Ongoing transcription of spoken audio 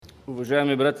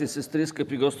Уважаеми брати и сестри,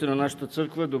 скъпи гости на нашата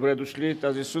църква, добре дошли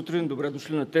тази сутрин, добре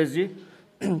дошли на тези,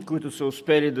 които са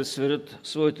успели да сверят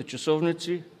своите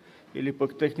часовници или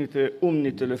пък техните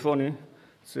умни телефони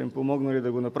са им помогнали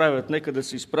да го направят. Нека да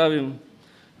се изправим,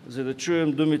 за да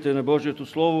чуем думите на Божието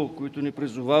Слово, които ни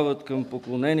призовават към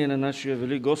поклонение на нашия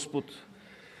велик Господ.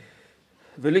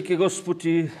 Велики Господ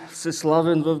и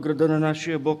всеславен в града на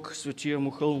нашия Бог, светия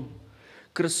му хълм.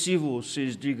 Красиво се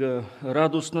издига,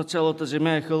 радост на цялата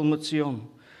земя е хълмът Сион,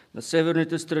 на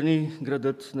северните страни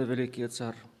градът на Великия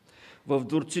цар. В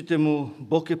дворците му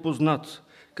Бог е познат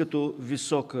като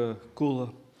висока кула.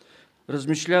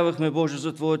 Размишлявахме, Боже,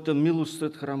 за Твоята милост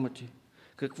сред храма Ти.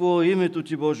 Какво е името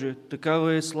Ти, Боже,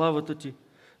 такава е славата Ти.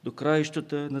 До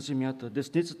краищата на земята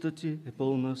десницата Ти е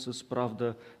пълна с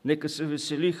правда. Нека се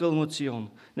весели хълмът Сион,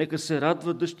 нека се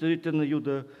радват дъщерите на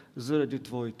Юда заради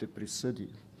Твоите присъди.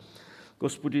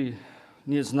 Господи,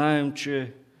 ние знаем,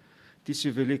 че Ти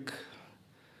си велик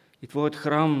и Твоят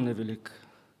храм е велик,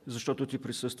 защото Ти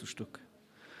присъстваш тук.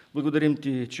 Благодарим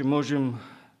Ти, че можем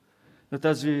на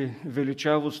тази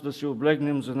величавост да се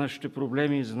облегнем за нашите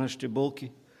проблеми и за нашите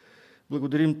болки.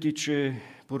 Благодарим Ти, че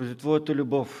поради Твоята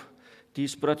любов Ти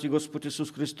изпрати Господ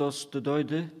Исус Христос да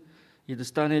дойде и да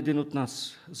стане един от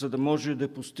нас, за да може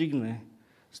да постигне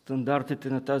стандартите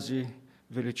на тази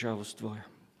величавост Твоя.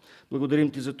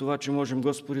 Благодарим Ти за това, че можем,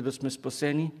 Господи, да сме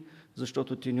спасени,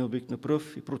 защото Ти ни обикна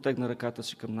пръв и протегна ръката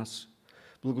си към нас.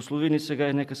 Благослови ни сега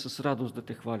и нека с радост да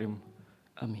Те хвалим.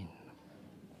 Амин.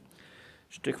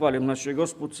 Ще хвалим нашия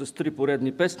Господ с 3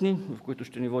 поредни песни, в които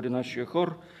ще ни води нашия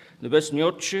хор. Небесни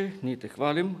Отче, ние Те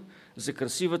хвалим за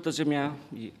красивата земя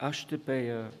и аз ще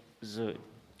пея за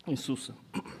Исуса.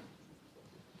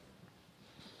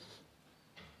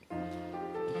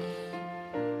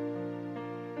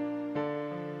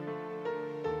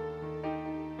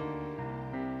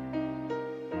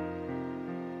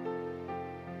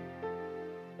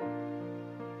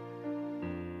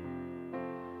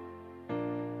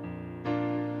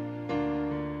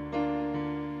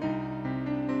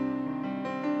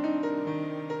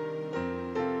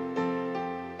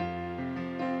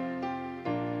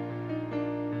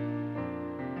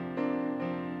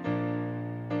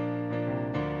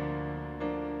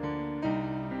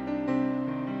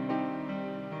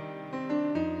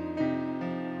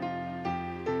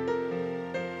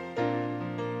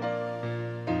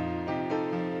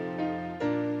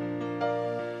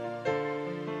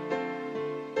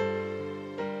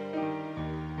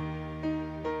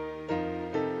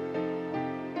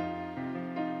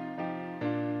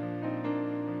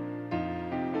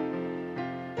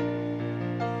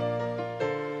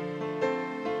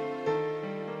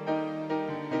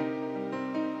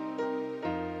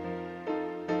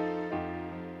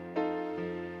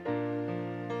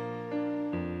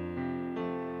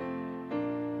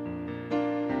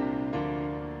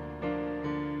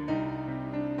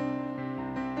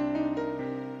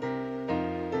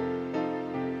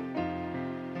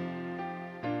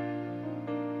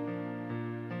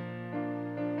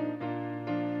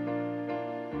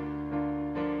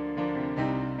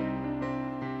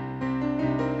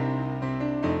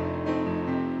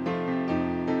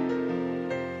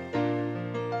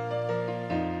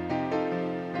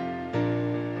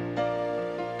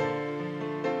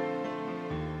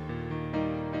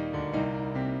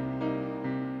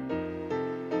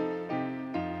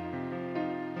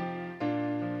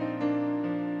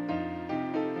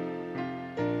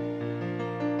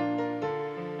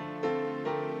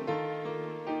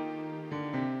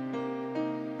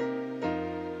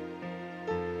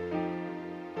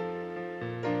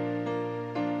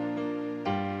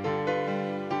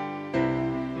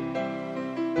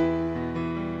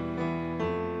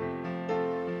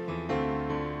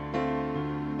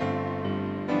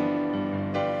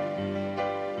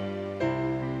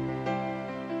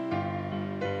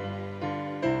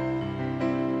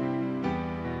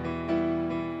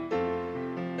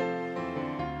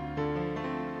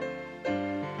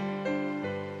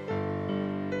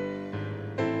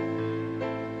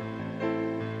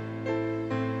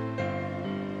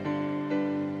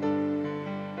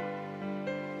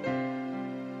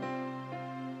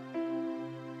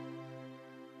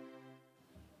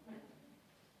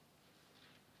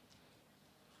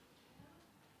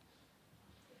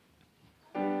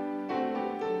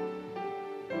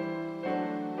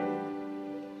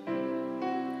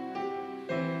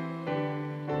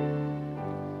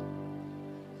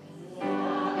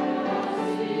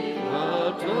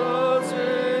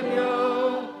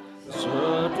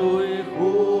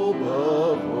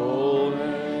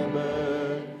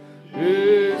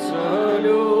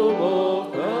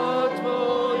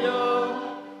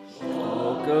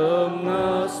 към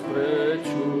нас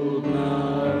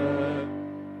пречудна е.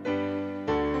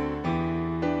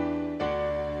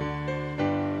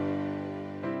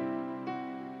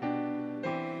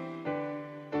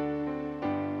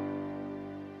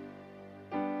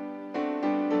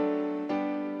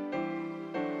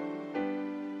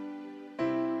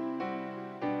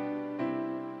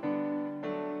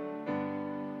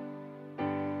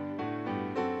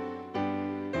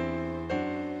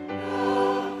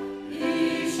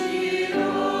 И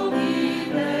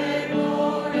широки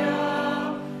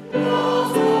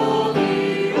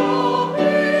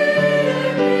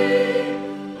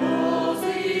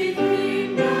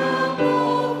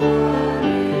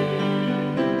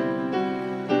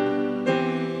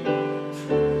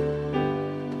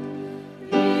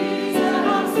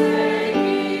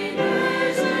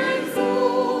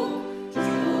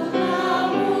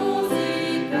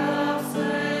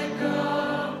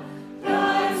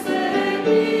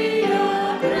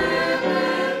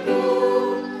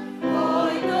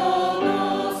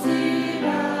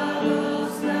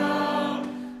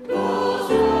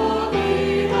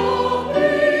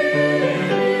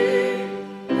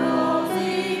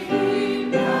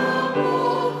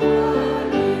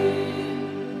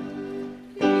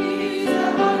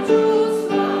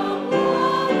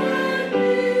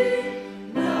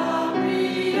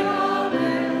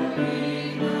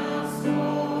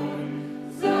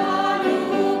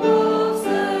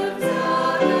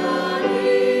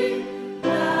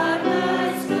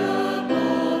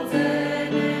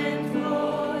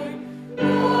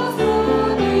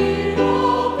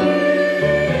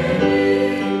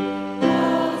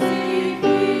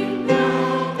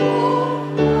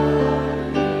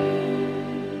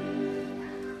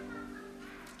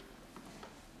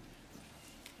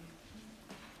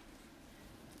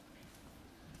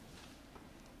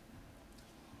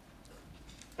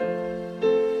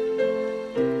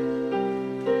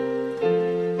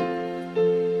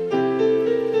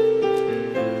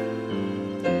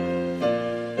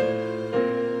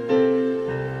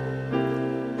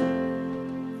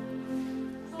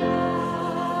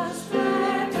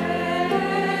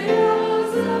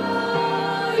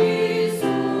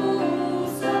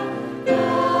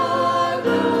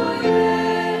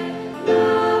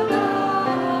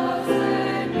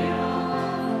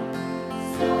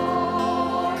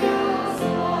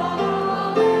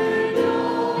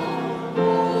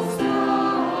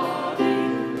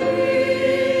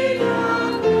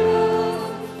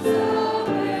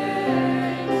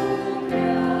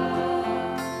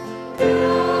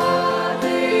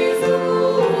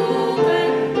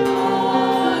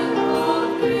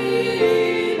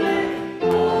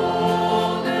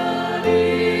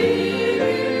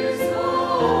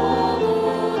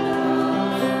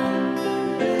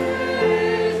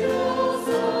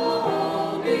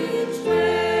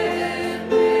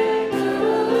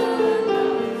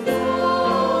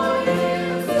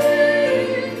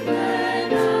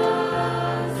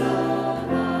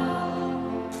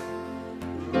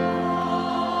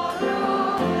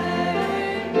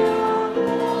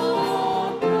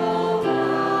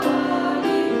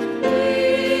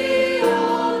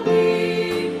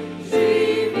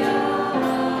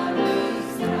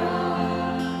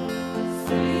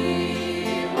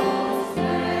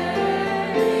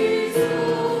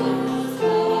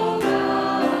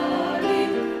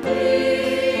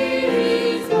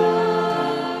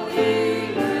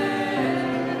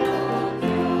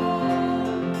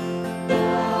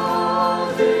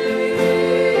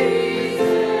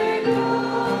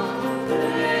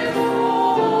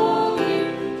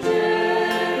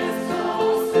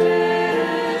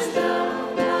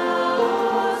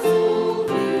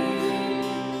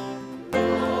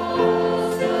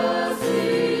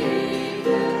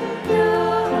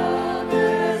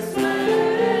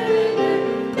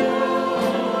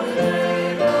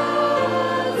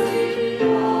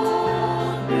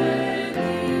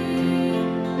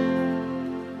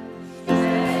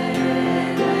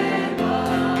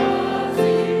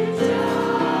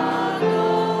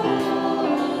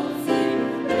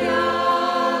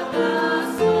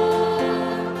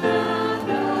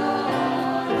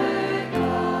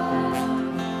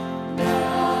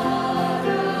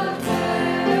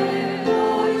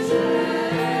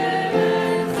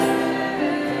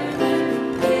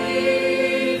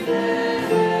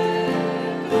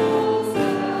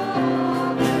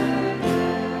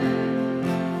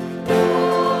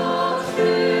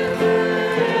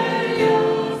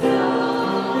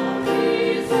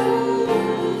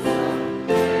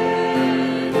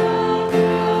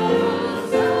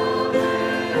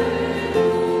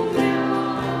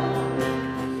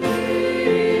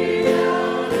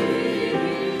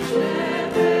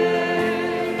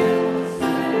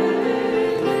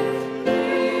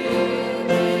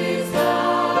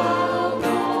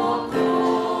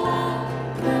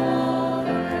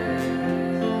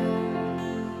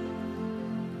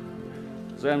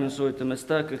заемем своите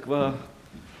места. Каква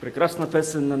прекрасна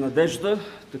песен на надежда.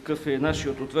 Такъв е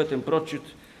нашият ответен прочит,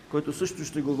 който също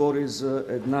ще говори за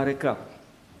една река.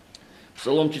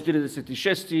 Псалом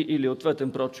 46 или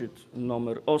ответен прочит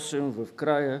номер 8 в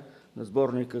края на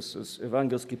сборника с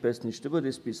евангелски песни ще бъде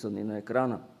изписан и на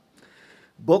екрана.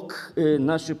 Бог е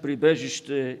наше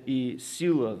прибежище и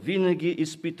сила, винаги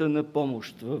изпитана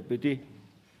помощ в беди.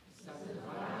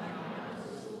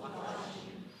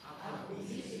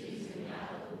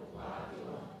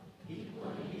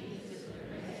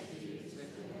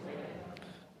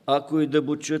 Ако и да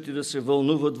бучат и да се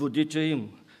вълнуват водите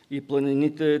им, и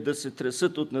планините да се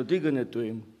тресат от надигането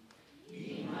им.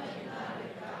 Има една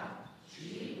река,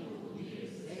 чиито води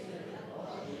взеха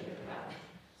Божия река,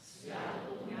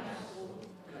 святото място,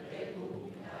 където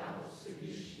обитава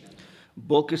Всевишния.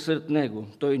 Бог е сред него,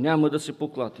 той няма да се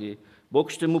поклати.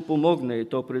 Бог ще му помогне и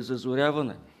то при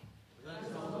зазоряване.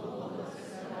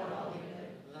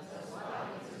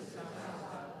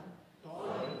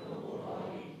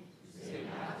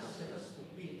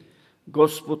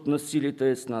 Господ на силите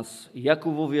е с нас.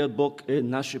 Якововият Бог е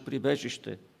наше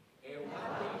прибежище.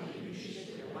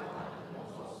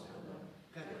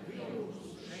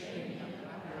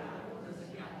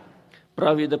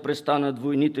 Прави да престанат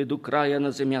войните до края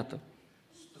на земята.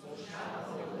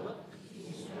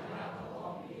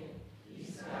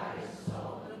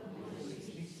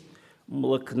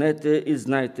 Млъкнете и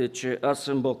знайте, че аз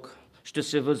съм Бог. Ще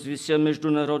се възвися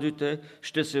между народите,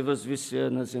 ще се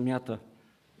възвися на земята.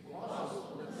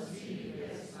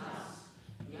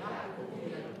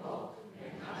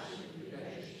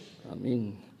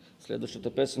 Амин.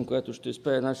 Следващата песен, която ще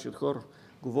изпее нашият хор,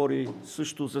 говори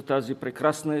също за тази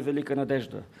прекрасна и велика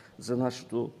надежда, за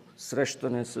нашето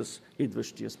срещане с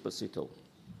идващия Спасител.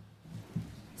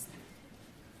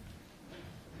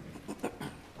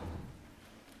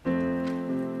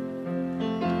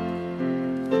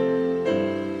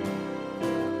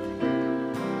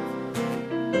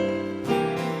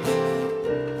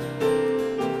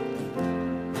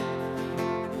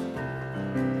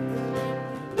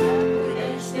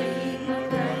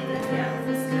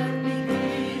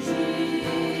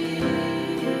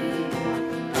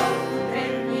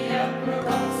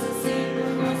 Пророк със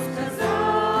сигурност каза,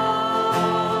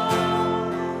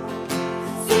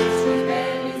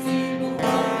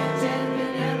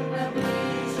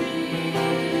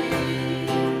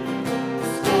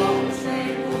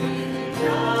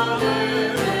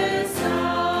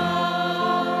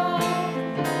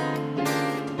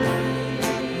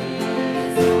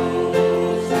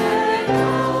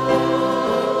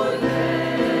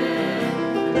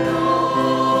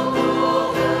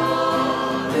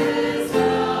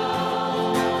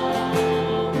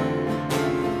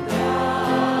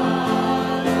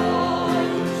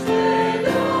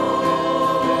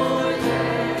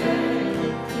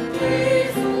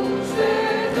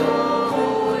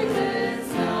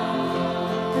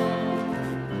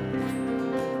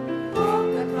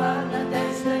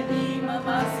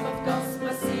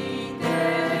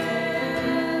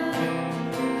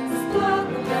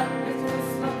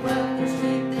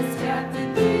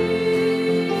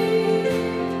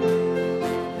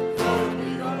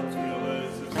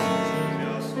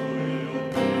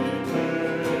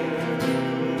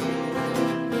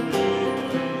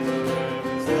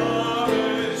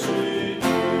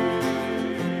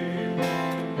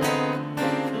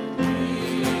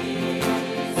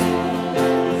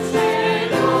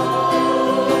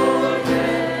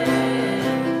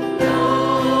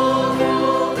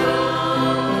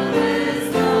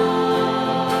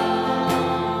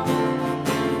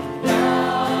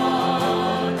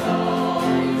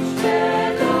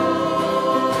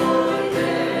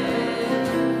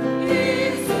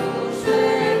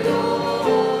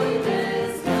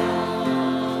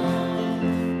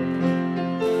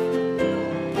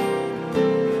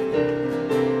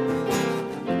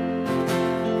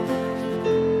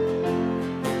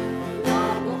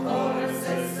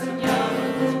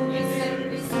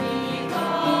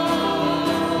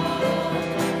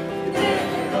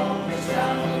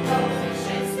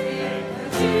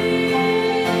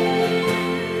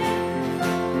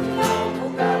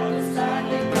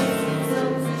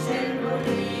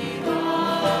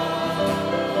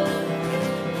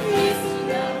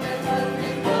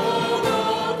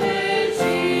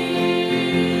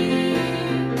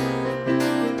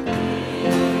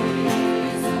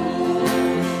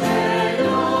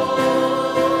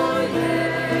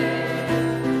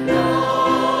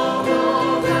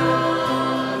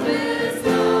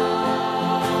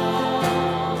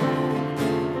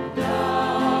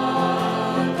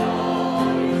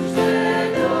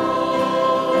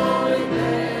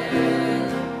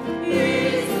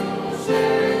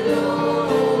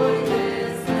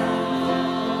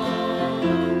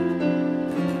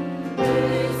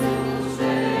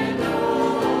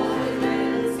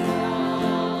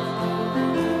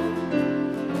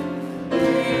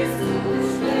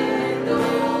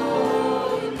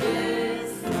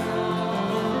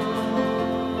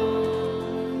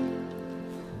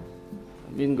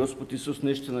 Господ Исус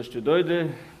наистина ще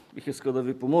дойде, бих искал да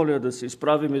ви помоля да се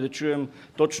изправим и да чуем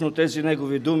точно тези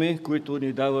Негови думи, които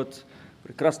ни дават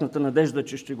прекрасната надежда,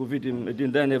 че ще го видим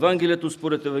един ден. Евангелието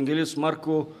според евангелист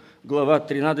Марко, глава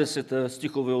 13,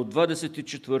 стихове от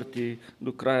 24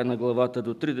 до края на главата,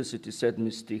 до 37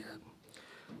 стих.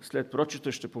 След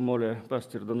прочита ще помоля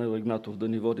пастир Данаил Игнатов да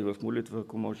ни води в молитва,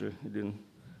 ако може един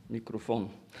микрофон.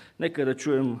 Нека да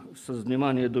чуем с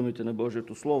внимание думите на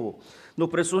Божието Слово. Но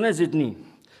през онези дни,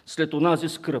 след онази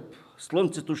скръб,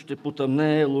 слънцето ще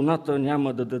потъмнее, луната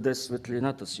няма да даде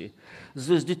светлината си.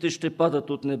 Звездите ще падат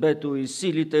от небето и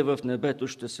силите в небето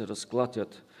ще се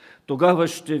разклатят. Тогава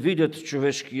ще видят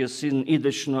човешкия син,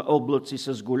 идещ на облаци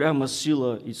с голяма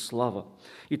сила и слава.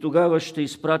 И тогава ще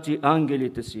изпрати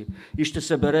ангелите си и ще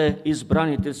събере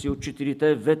избраните си от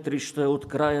 4 ветрища от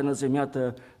края на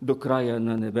земята до края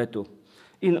на небето.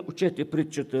 И научете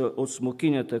притчата от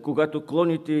смокинята, когато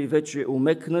клоните й вече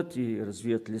умекнат и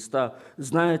развият листа,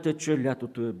 знаете, че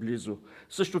лятото е близо.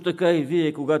 Също така и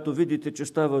вие, когато видите, че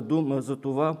става дума за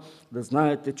това, да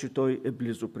знаете, че той е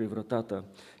близо при вратата.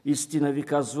 Истина ви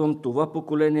казвам, това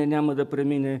поколение няма да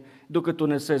премине, докато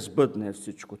не се сбъдне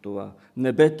всичко това.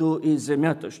 Небето и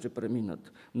земята ще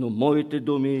преминат, но моите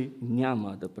думи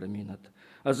няма да преминат.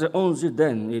 А за онзи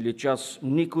ден или час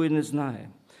никой не знае,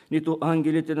 нито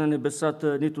ангелите на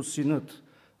небесата, нито Синът,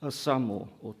 а само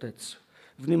Отец.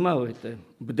 Внимавайте,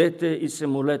 бдете и се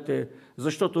молете,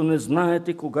 защото не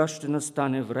знаете кога ще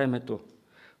настане времето.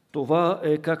 Това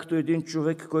е както един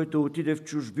човек, който отиде в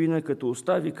чужбина, като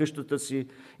остави къщата си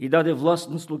и даде власт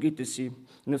на слугите си,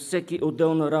 на всеки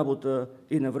отделна работа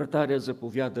и на вратаря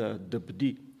заповяда да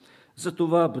бди.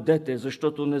 Затова бдете,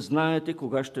 защото не знаете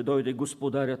кога ще дойде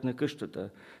господарят на къщата,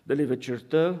 дали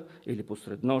вечерта или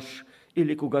посред нощ,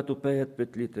 или когато пеят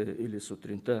петлите, или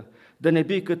сутринта. Да не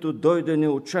би като дойде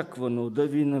неочаквано да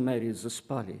ви намери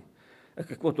заспали. А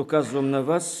каквото казвам на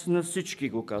вас, на всички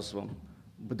го казвам.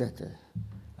 Бдете.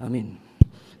 Амин.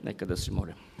 Нека да си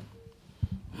молим.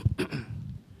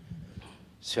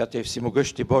 Святия и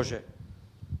всемогъщи Боже,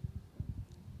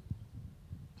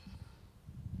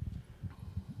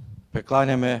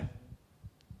 прекланяме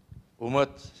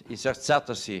умът и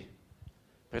сърцата си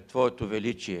пред Твоето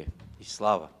величие и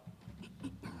слава.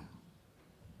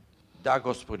 Да,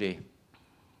 Господи,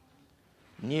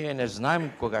 ние не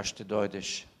знаем кога ще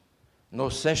дойдеш, но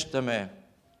усещаме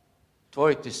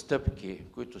Твоите стъпки,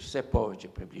 които все повече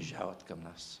приближават към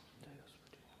нас.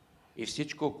 И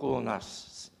всичко около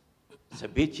нас,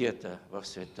 събитията в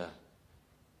света,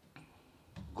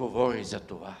 говори за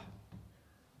това,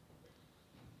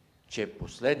 че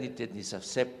последните дни са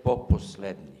все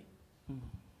по-последни.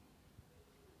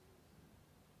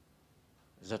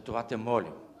 Затова те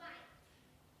молим.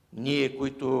 Ние,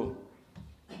 които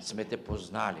сме те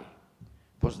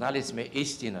познали сме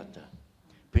истината,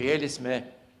 приели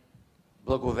сме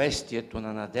благовестието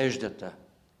на надеждата,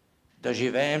 да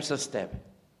живеем с Тебе,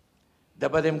 да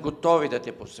бъдем готови да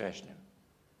Те посрещнем,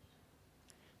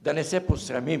 да не се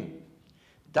посрамим.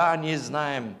 Да, ние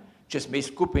знаем, че сме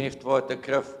изкупени в Твоята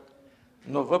кръв,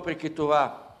 но въпреки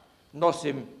това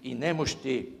носим и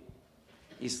немощи,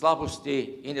 и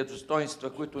слабости, и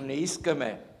недостоинства, които не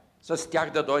искаме с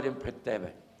тях да дойдем пред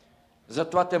Тебе.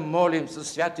 Затова Те молим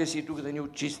със Святия си Дух да ни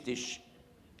очистиш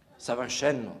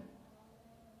съвършенно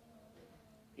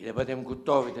и да бъдем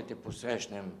готови да Те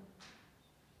посрещнем,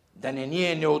 да не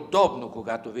ни е неудобно,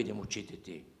 когато видим очите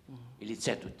Ти и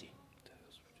лицето Ти.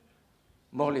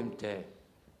 Молим Те,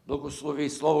 благослови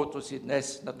Словото си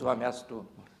днес на това място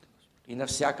и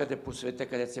навсякъде по света,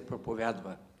 където се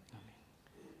проповядва.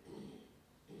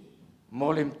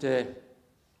 Молим Те,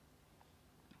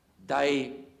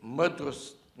 дай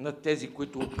мъдрост на тези,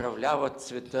 които управляват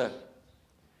света,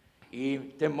 и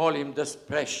Те молим да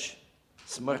спреш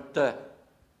смъртта,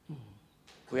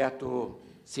 която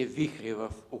се вихри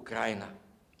в Украйна.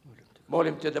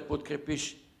 Молим Те да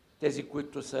подкрепиш тези,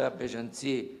 които са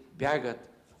бежанци, бягат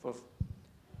в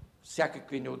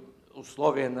всякакви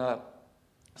условия на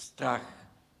страх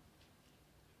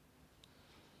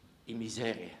и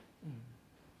мизерия.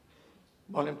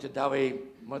 Молим Те, давай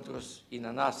мъдрост и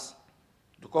на нас,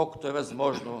 доколкото е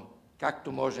възможно,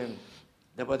 както можем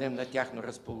да бъдем на тяхно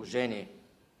разположение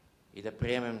и да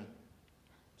приемем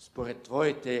според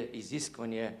Твоите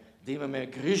изисквания, да имаме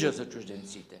грижа за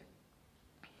чужденците.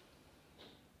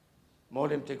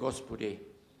 Молим Те, Господи,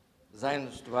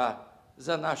 заедно с това,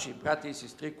 за наши брати и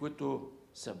сестри, които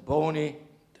са болни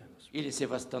или се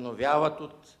възстановяват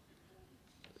от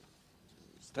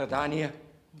страдания,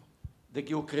 да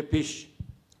ги укрепиш.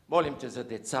 Молим Те за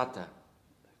децата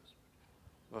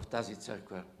в тази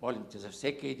църква. Молим Те за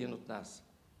всеки един от нас.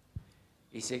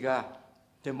 И сега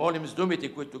Те молим с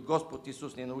думите, които Господ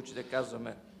Исус ни научи да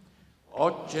казваме: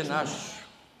 Отче наш,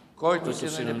 който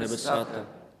си на небесата,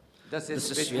 да се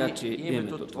свети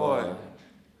името Твое,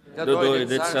 да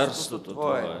дойде царството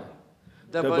Твое,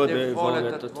 да бъде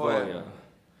волята Твоя,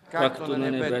 както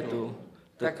на небето,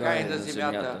 така и на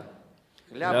земята.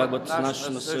 Хлябът наш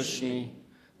насъщни,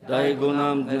 дай го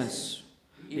нам днес,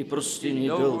 и прости ни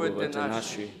дълговете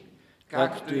наши,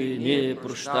 както и ние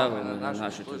прощаваме на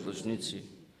нашите длъжници.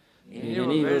 И не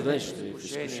ни въвеждай в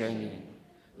изкушение,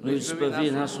 но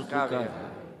избави нас от лукавия,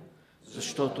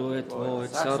 защото е Твое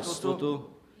царството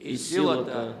и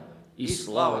силата и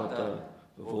славата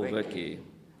вовеки.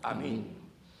 Амин.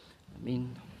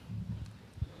 Амин.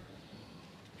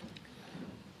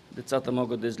 Децата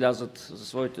могат да излязат за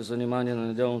своите занимания на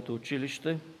неделното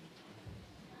училище.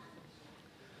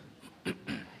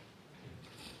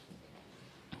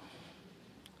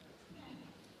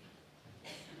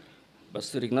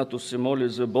 Пастор Игнатов се моли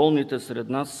за болните сред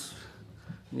нас.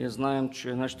 Ние знаем,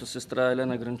 че нашата сестра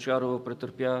Елена Гранчарова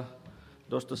претърпя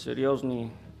доста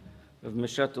сериозни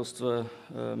вмешателства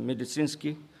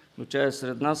медицински, но тя е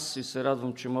сред нас и се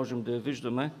радвам, че можем да я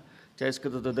виждаме. Тя иска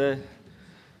да даде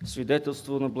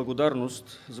свидетелство на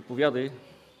благодарност. Заповядай.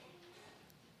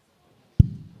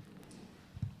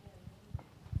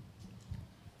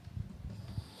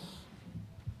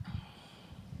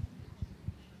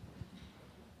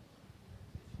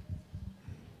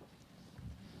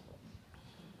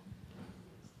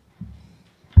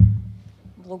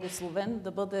 Благословен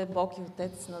да бъде Бог и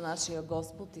Отец на нашия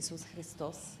Господ Исус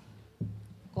Христос,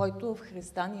 който в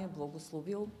Христа ни е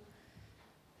благословил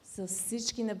с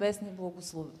всички небесни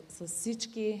с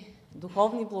всички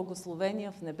духовни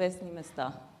благословения в небесни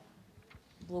места.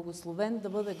 Благословен да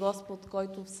бъде Господ,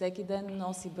 който всеки ден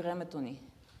носи бремето ни.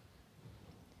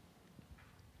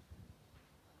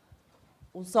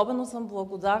 Особено съм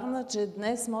благодарна, че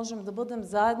днес можем да бъдем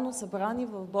заедно събрани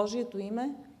в Божието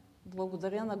име.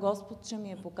 Благодаря на Господ, че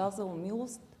ми е показал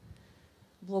милост.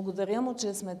 Благодаря Му,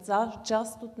 че сме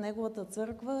част от Неговата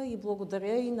църква и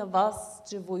благодаря и на вас,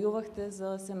 че воювахте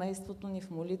за семейството ни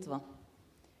в молитва.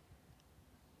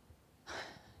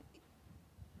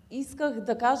 Исках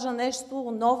да кажа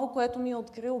нещо ново, което ми е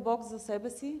открил Бог за себе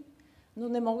си, но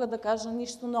не мога да кажа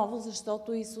нищо ново,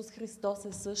 защото Исус Христос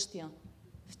е същия.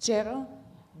 Вчера,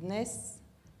 днес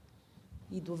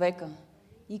и до века.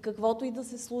 И каквото и да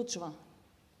се случва,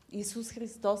 Исус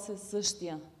Христос е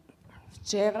същия.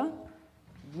 Вчера,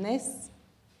 днес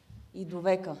и до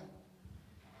века.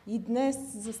 И днес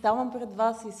заставам пред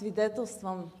вас и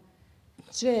свидетелствам,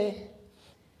 че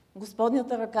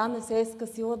Господнята ръка не се е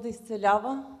скъсила да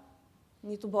изцелява,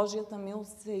 нито Божията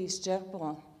милост се е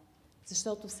изчерпала.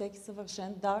 Защото всеки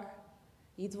съвършен дар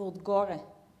идва отгоре,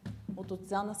 от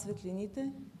Отца на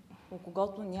светлините, у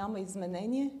когото няма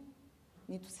изменение,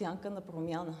 нито сянка на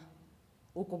промяна.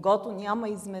 У когото няма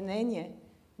изменение,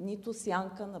 нито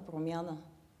сянка на промяна.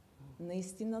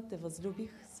 Наистина те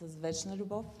възлюбих с вечна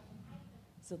любов,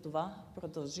 затова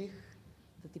продължих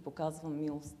да ти показвам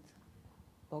милост.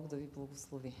 Бог да ви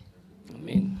благослови.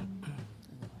 Амин.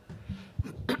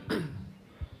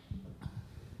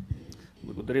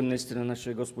 Благодарим наистина,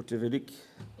 нашия Господ е велик,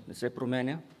 не се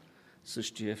променя,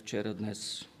 същия вчера,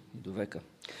 днес и до века.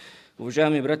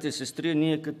 Уважаеми братя и сестри,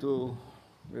 ние като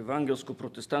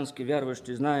евангелско-протестантски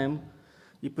вярващи знаем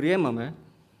и приемаме,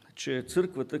 че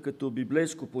църквата като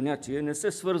библейско понятие не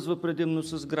се свързва предимно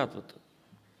с сградата.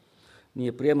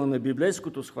 Ние приемаме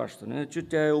библейското схващане, че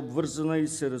тя е обвързана и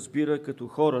се разбира като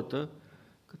хората,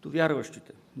 като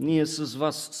вярващите. Ние с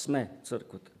вас сме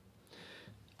църквата.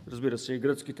 Разбира се, и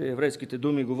гръцките, и еврейските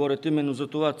думи говорят именно за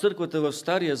това. Църквата в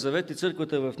Стария завет и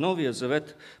църквата в Новия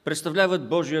завет представляват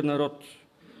Божия народ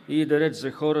и иде реч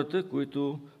за хората,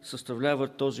 които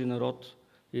съставляват този народ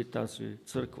и тази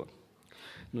църква.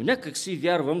 Но някак си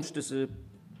вярвам,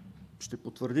 ще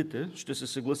потвърдите, ще се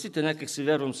съгласите, някак си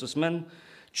вярвам с мен,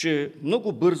 че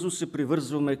много бързо се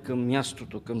привързваме към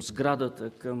мястото, към сградата,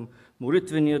 към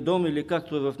молитвения дом или,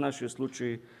 както е в нашия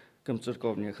случай, към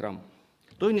църковния храм.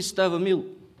 Той ни става мил.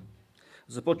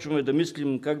 Започваме да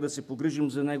мислим как да се погрижим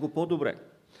за него по-добре,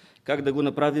 как да го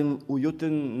направим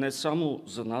уютен не само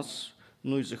за нас,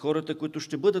 но и за хората, които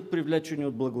ще бъдат привлечени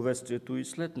от благовестието и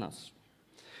след нас.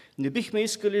 Не бихме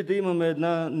искали да имаме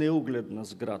една неугледна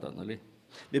сграда, нали?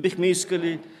 Не бихме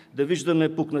искали да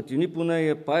виждаме пукнатини по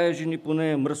нея, паяжини по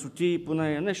нея, мръсотии по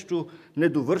нея, нещо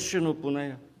недовършено по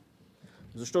нея.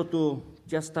 Защото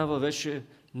тя става вече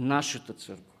нашата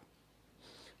църква.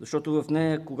 Защото в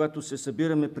нея, когато се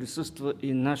събираме, присъства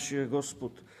и нашия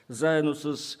Господ, заедно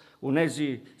с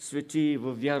онези светии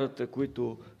във вярата,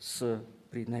 които са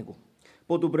при Него.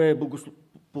 По-добре е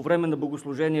по време на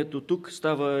богослужението тук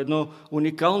става едно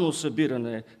уникално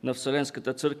събиране на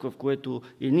Вселенската църква, в което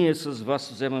и ние с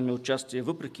вас вземаме участие,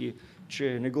 въпреки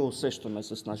че не го усещаме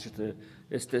с нашите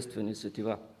естествени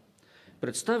сетива.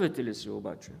 Представете ли си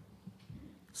обаче,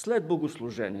 след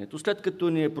богослужението, след като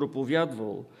ни е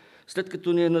проповядвал, след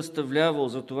като ни е наставлявал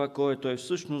за това, кой е Той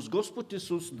всъщност, Господ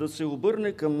Исус да се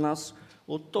обърне към нас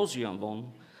от този амвон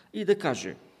и да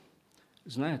каже: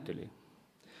 знаете ли,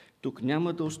 тук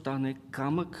няма да остане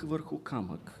камък върху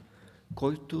камък,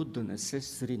 който да не се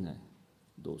срине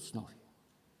до основи.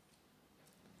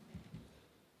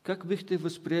 Как бихте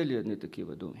възприели едни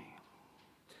такива думи?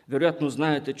 Вероятно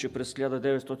знаете, че през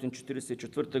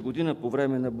 1944 година, по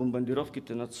време на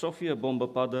бомбардировките над София,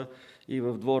 бомба пада и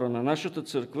в двора на нашата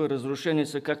църква. Разрушени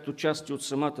са както части от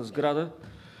самата сграда,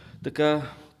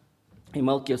 така и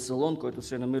малкия салон, който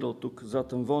се е намирал тук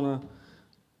зад амвона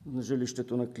на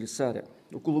жилището на клисаря.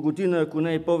 Около година, ако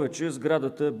не и повече,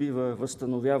 сградата бива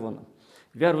възстановявана.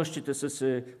 Вярващите са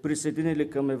се присъединили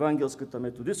към Евангелската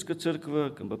методистка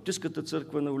църква, към Баптистката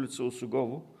църква на улица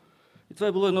Осогово. И това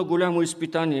е било едно голямо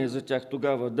изпитание за тях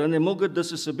тогава, да не могат да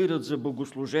се събират за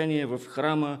богослужение в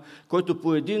храма, който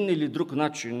по един или друг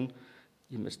начин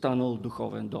им е станал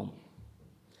духовен дом.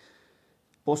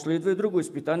 После идва и друго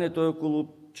изпитание, то е около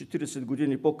 40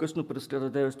 години по-късно, през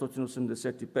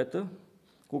 1985,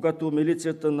 когато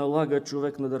милицията налага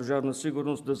човек на Държавна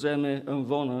сигурност да вземе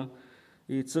амвона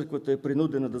и църквата е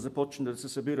принудена да започне да се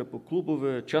събира по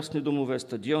клубове, частни домове,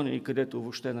 стадиони, където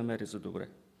въобще намери за добре.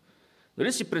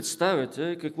 Дали си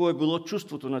представяте какво е било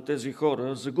чувството на тези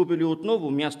хора, загубили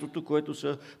отново мястото, което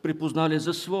са припознали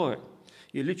за свое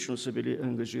и лично са били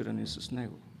ангажирани с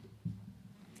него?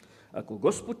 Ако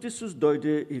Господ Исус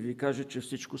дойде и ви каже, че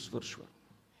всичко свършва,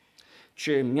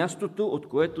 че мястото, от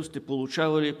което сте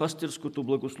получавали пастирското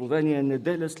благословение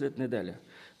неделя след неделя,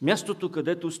 мястото,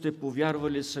 където сте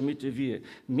повярвали самите вие,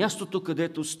 мястото,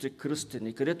 където сте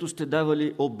кръстени, където сте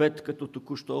давали обет като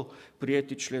току-що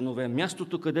приети членове,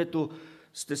 мястото, където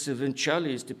сте се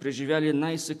венчали и сте преживяли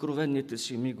най-съкровенните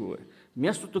си мигове,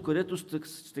 мястото, където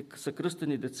сте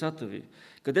съкръстени децата ви,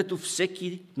 където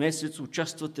всеки месец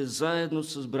участвате заедно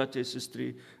с братя и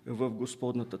сестри в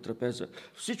Господната трапеза.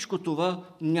 Всичко това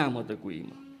няма да го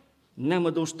има.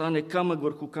 Няма да остане камък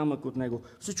върху камък от него.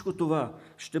 Всичко това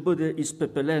ще бъде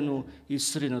изпепелено и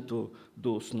сринато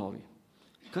до основи.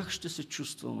 Как ще се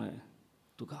чувстваме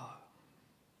тогава?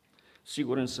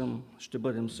 Сигурен съм, ще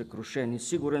бъдем съкрушени,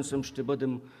 сигурен съм, ще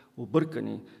бъдем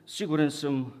объркани, сигурен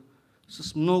съм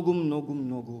с много, много,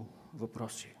 много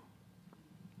въпроси.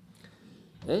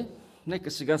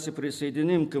 Нека сега се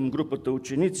присъединим към групата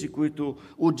ученици, които,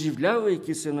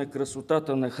 удивлявайки се на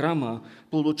красотата на храма,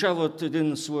 получават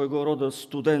един своего рода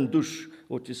студен душ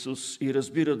от Исус и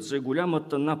разбират за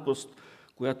голямата напаст,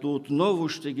 която отново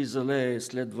ще ги залее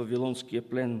след Вавилонския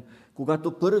плен,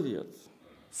 когато първият,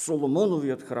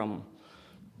 Соломоновият храм,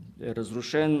 е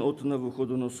разрушен от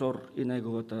Навуходоносор и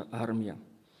неговата армия.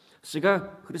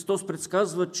 Сега Христос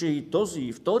предсказва, че и този,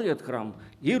 и вторият храм,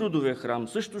 Иродовия храм,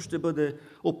 също ще бъде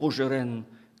опожарен,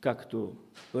 както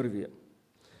първия.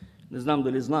 Не знам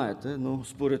дали знаете, но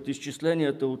според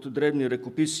изчисленията от древни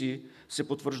ръкописи се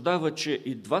потвърждава, че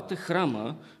и двата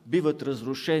храма биват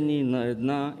разрушени на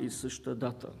една и съща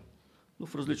дата. Но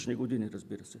в различни години,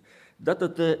 разбира се.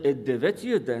 Датата е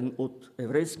 9-тия ден от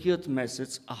еврейският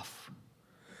месец Ав.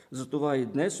 Затова и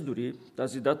днес дори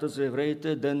тази дата за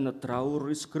евреите е ден на траур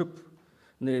и скръб.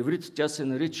 На еврит тя се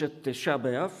нарича Теша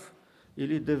Беав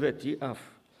или 9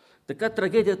 Ав. Така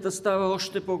трагедията става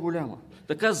още по-голяма.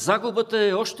 Така загубата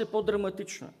е още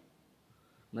по-драматична.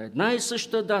 На една и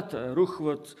съща дата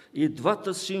рухват и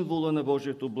двата символа на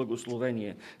Божието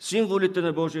благословение, символите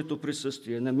на Божието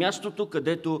присъствие, на мястото,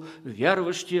 където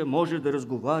вярващия може да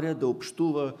разговаря, да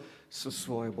общува със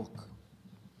своя Бог.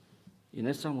 И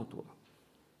не само това.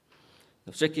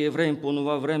 На всеки евреин по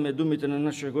това време думите на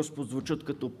нашия Господ звучат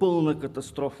като пълна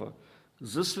катастрофа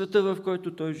за света, в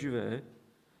който той живее,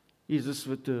 и за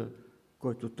света, в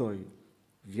който той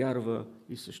вярва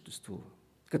и съществува.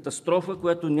 Катастрофа,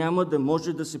 която няма да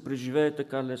може да се преживее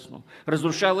така лесно.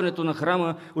 Разрушаването на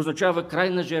храма означава край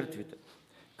на жертвите,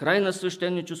 край на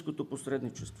свещеническото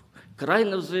посредничество, край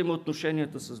на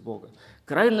взаимоотношенията с Бога,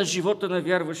 край на живота на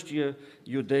вярващия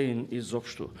юдеин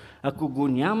изобщо. Ако го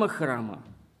няма храма,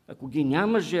 ако ги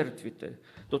няма жертвите,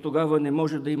 то тогава не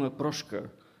може да има прошка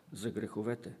за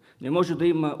греховете. Не може да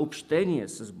има общение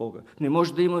с Бога. Не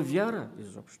може да има вяра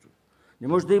изобщо. Не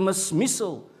може да има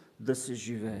смисъл да се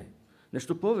живее.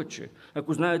 Нещо повече,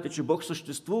 ако знаете, че Бог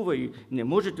съществува и не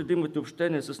можете да имате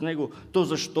общение с Него, то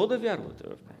защо да вярвате в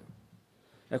Него?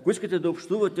 Ако искате да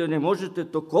общувате, не можете,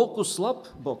 то колко слаб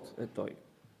Бог е Той?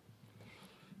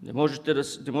 Не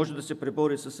може да се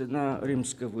пребори с една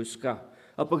римска войска.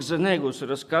 А пък за него се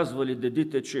разказвали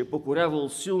дедите, че е покорявал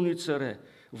силни царе,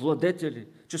 владетели,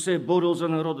 че се е борил за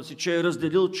народа си, че е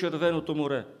разделил Червеното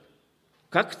море.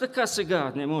 Как така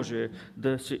сега не може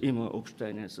да се има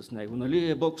общение с него? Нали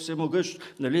е Бог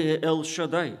всемогъщ, нали е Ел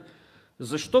Шадай?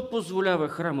 Защо позволява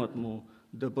храмът му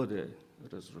да бъде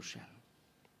разрушен?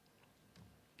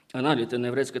 Аналите на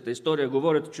еврейската история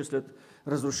говорят, че след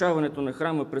разрушаването на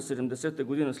храма през 70-та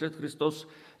година след Христос,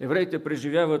 евреите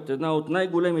преживяват една от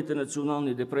най-големите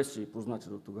национални депресии, познати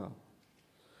до тогава.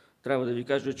 Трябва да ви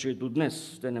кажа, че и до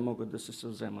днес те не могат да се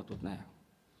съвземат от нея.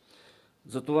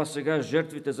 Затова сега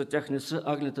жертвите за тях не са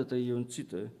агнетата и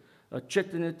юнците, а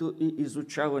четенето и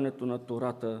изучаването на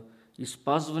Тората и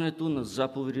спазването на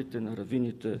заповедите на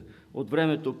равините от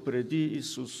времето преди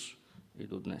Исус и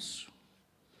до днес.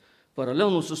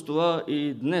 Паралелно с това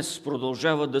и днес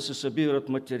продължават да се събират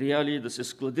материали и да се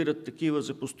складират такива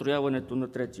за построяването на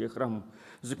третия храм,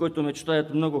 за който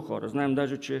мечтаят много хора. Знаем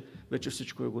даже, че вече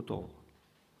всичко е готово.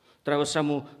 Трябва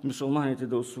само мюсюлманите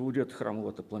да освободят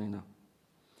храмовата планина.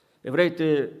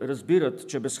 Евреите разбират,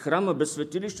 че без храма, без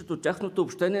светилището, тяхното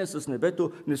общение с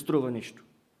небето не струва нищо.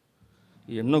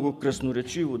 И е много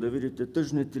красноречиво да видите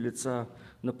тъжните лица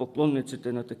на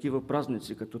поклонниците на такива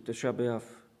празници, като Теша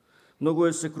Беав. Много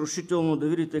е съкрушително да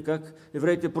видите как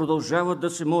евреите продължават да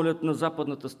се молят на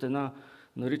западната стена,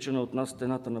 наричана от нас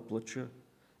стената на плача,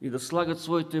 и да слагат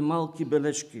своите малки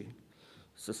бележки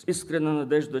с искрена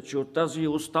надежда, че от тази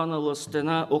останала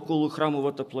стена около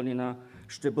храмовата планина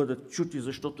ще бъдат чути,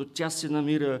 защото тя се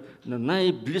намира на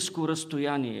най-близко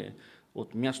разстояние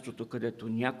от мястото, където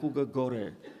някога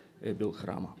горе е бил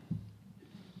храма.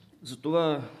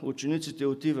 Затова учениците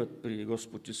отиват при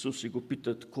Господ Исус и го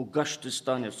питат: кога ще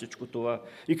стане всичко това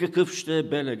и какъв ще е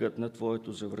белегът на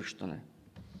Твоето завръщане?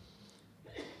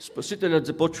 Спасителят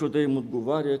започва да им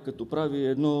отговаря, като прави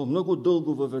едно много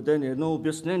дълго въведение, едно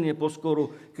обяснение по-скоро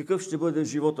какъв ще бъде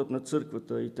животът на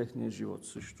църквата и техния живот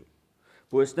също.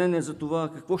 Пояснение за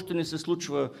това какво ще ни се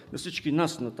случва на всички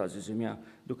нас на тази земя,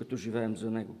 докато живеем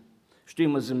за него. Ще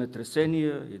има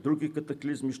земетресения и други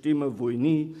катаклизми, ще има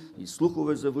войни и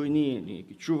слухове за войни, ние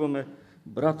ги чуваме.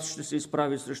 Брат ще се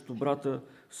изправи срещу брата,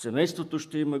 в семейството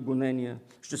ще има гонения,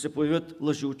 ще се появят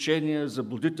лъжеучения,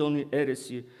 заблудителни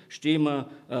ереси, ще има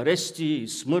арести и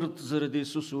смърт заради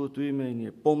Исусовото име и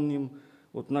ние помним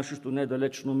от нашето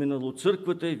недалечно минало.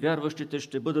 Църквата и вярващите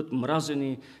ще бъдат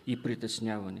мразени и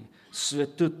притеснявани.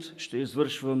 Светът ще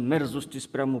извършва мерзости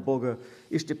спрямо Бога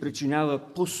и ще причинява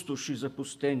пустош и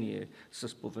запустение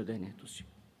с поведението си.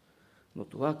 Но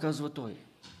това, казва той,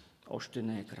 още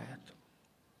не е краят.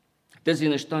 Тези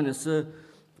неща не са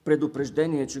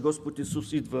предупреждение, че Господ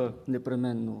Исус идва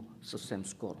непременно съвсем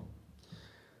скоро.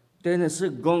 Те не са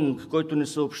гонг, който ни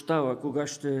съобщава кога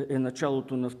ще е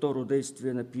началото на второ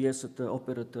действие на пиесата,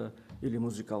 операта или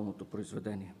музикалното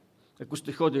произведение. Ако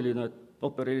сте ходили на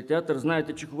опера или театър,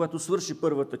 знаете, че когато свърши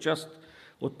първата част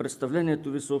от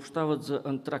представлението, ви съобщават за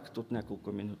антракт от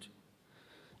няколко минути.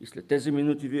 И след тези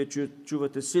минути вие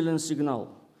чувате силен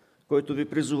сигнал, който ви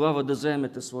призовава да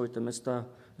заемете своите места,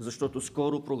 защото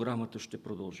скоро програмата ще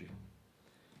продължи.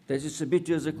 Тези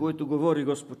събития, за които говори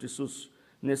Господ Исус,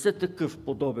 не са такъв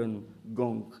подобен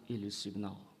гонг или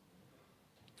сигнал.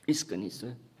 Искани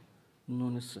са, но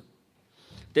не са.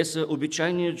 Те са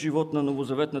обичайният живот на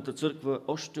новозаветната църква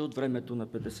още от времето на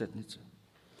Петдесетница.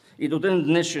 И до ден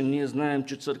днешен ние знаем,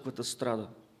 че църквата страда.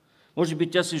 Може би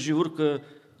тя се живурка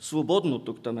свободно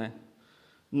тук-таме,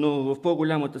 но в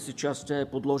по-голямата си част тя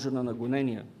е подложена на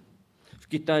гонения. В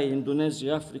Китай,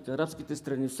 Индонезия, Африка, арабските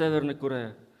страни, Северна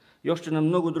Корея и още на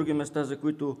много други места, за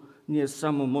които ние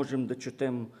само можем да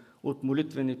четем от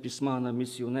молитвени писма на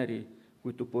мисионери,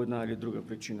 които по една или друга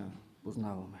причина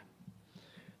познаваме.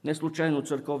 Не случайно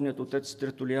църковният отец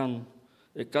Тертулиан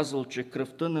е казал, че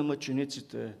кръвта на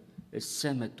мъчениците е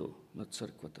семето на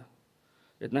църквата.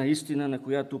 Една истина, на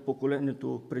която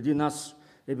поколението преди нас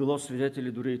е било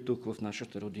свидетели дори и тук в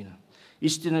нашата родина.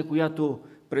 Истина, която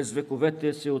през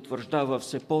вековете се утвърждава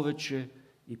все повече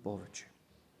и повече.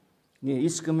 Ние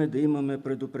искаме да имаме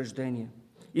предупреждение.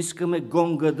 Искаме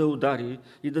гонга да удари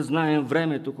и да знаем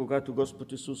времето, когато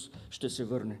Господ Исус ще се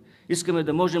върне. Искаме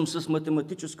да можем с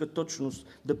математическа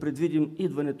точност да предвидим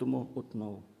идването му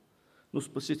отново. Но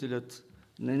Спасителят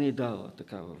не ни дава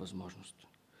такава възможност.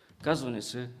 Казва ни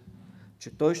се,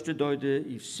 че Той ще дойде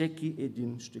и всеки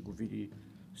един ще го види.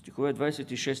 Стихове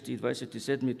 26 и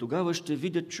 27. Тогава ще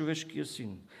видят човешкия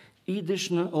син, идеш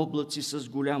на облаци с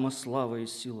голяма слава и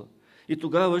сила. И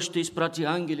тогава ще изпрати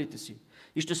ангелите си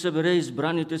и ще събере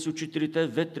избраните си от четирите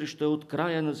ветрища от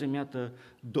края на земята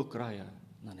до края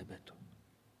на небето.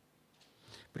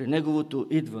 При Неговото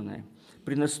идване,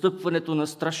 при настъпването на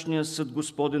страшния съд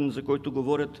Господен, за който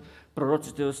говорят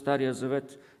пророците в Стария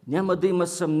Завет, няма да има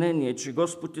съмнение, че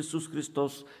Господ Исус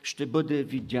Христос ще бъде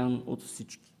видян от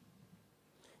всички.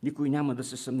 Никой няма да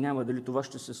се съмнява дали това,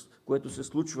 което се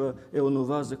случва, е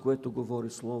онова, за което говори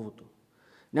Словото.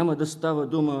 Няма да става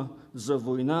дума за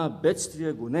война,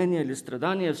 бедствия, гонения или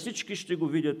страдания. Всички ще го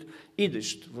видят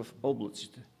идещ в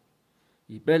облаците.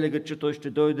 И белегът, че Той ще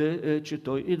дойде, е, че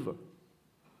Той идва.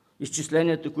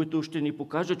 Изчисленията, които ще ни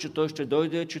покажат, че Той ще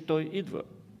дойде, е, че Той идва.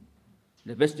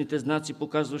 Небесните знаци,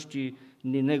 показващи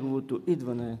ни Неговото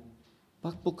идване,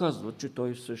 пак показват, че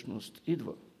Той всъщност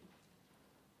идва.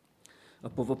 А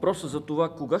по въпроса за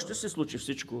това, кога ще се случи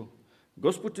всичко,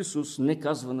 Господ Исус не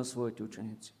казва на своите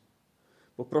ученици.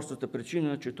 По простата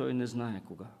причина, че Той не знае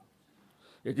кога.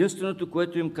 Единственото,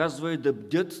 което им казва, е да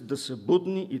бдят, да са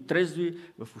будни и трезви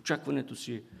в очакването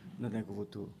си на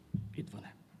Неговото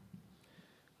идване.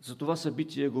 За това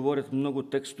събитие говорят много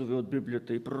текстове от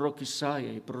Библията, и пророк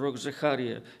Исаия, и пророк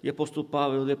Захария, и апостол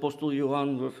Павел, и апостол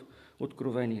Йоан в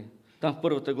Откровение. Там в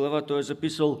 1 глава той е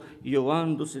записал: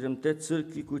 Йоан до 7-те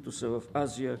църкви, които са в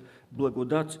Азия,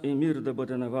 благодат и мир да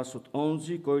бъде на вас от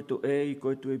онзи, който е и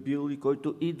който е бил и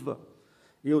който идва,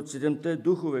 и от 7-те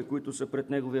духове, които са пред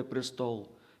Неговия престол,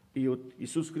 и от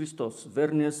Исус Христос,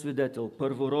 верния свидетел,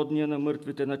 първородния на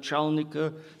мъртвите,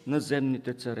 началника на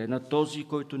земните царе, на този,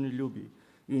 който ни люби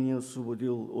и ни е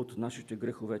освободил от нашите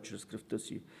грехове чрез кръвта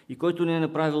си, и който ни е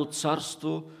направил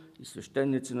царство и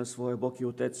свещеници на своя Бог и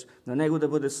Отец. На Него да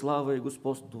бъде слава и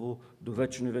господство до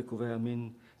вечни векове.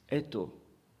 Амин. Ето,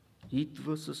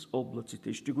 идва с облаците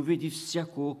и ще го види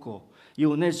всяко око, и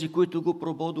онези, които го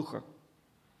прободоха.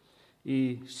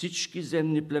 И всички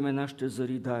земни племена ще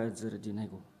заридаят заради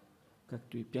Него,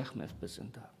 както и пяхме в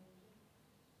песента.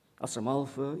 Аз съм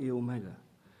Алфа и Омега,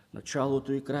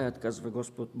 началото и краят, казва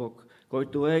Господ Бог,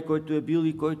 който е бил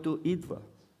и който идва,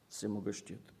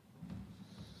 всемогъщият.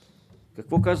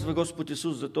 Какво казва Господ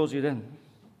Исус за този ден?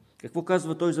 Какво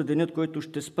казва Той за денят, който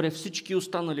ще спре всички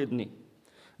останали дни?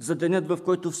 За денят, в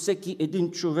който всеки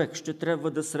един човек ще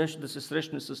трябва да се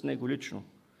срещне с Него лично?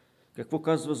 Какво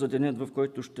казва за денят, в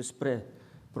който ще спре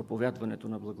проповядването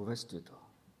на благовестието?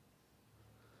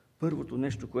 Първото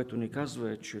нещо, което ни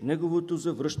казва, е, че Неговото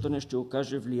завръщане ще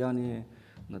окаже влияние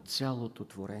на цялото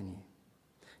творение.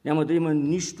 Няма да има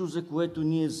нищо, за което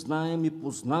ние знаем и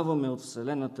познаваме от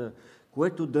Вселената,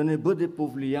 което да не бъде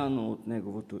повлияно от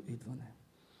Неговото идване.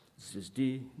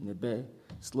 Звезди, небе,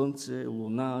 слънце,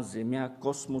 луна, земя,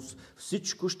 космос,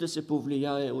 всичко ще се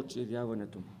повлияе от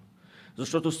явяването Му.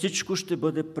 Защото всичко ще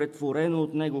бъде претворено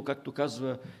от Него, както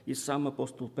казва и сам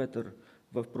апостол Петър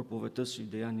в проповедта си,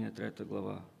 Деяния 3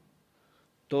 глава.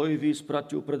 Той ви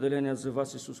изпрати определение за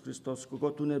вас, Исус Христос,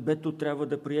 когото небето трябва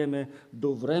да приеме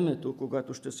до времето,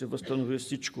 когато ще се възстанови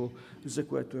всичко, за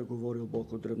което е говорил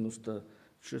Бог от древността,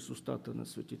 чрез устата на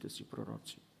светите си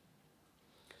пророци.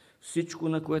 Всичко,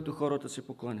 на което хората се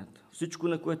покланят, всичко,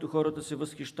 на което хората се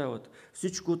възхищават,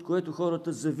 всичко, от което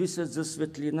хората зависят за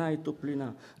светлина и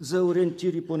топлина, за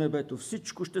ориентири по небето,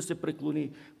 всичко ще се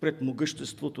преклони пред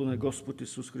могъществото на Господ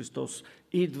Исус Христос,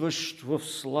 идващ в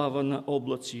слава на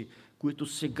облаци, които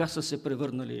сега са се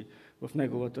превърнали в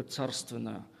Неговата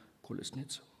царствена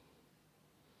колесница.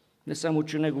 Не само,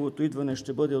 че Неговото идване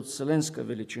ще бъде от вселенска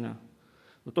величина,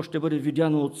 но то ще бъде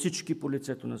видяно от всички по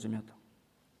лицето на земята.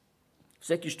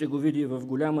 Всеки ще го види в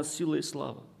голяма сила и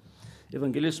слава.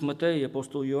 Евангелист Матей и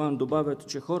апостол Йоан добавят,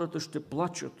 че хората ще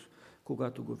плачат,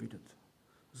 когато го видят.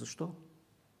 Защо?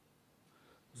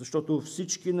 Защото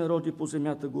всички народи по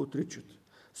земята го отричат.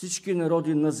 Всички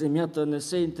народи на земята не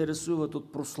се интересуват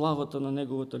от прославата на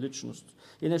Неговата личност.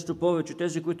 И нещо повече,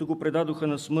 тези, които го предадоха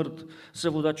на смърт,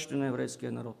 са водачите на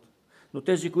еврейския народ. Но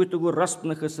тези, които го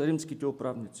разпнаха, са римските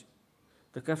управници.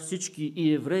 Така всички,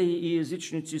 и евреи, и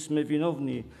езичници, сме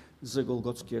виновни за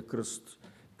Голготския кръст,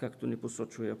 както ни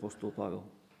посочва и апостол Павел.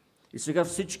 И сега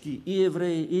всички, и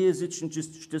евреи, и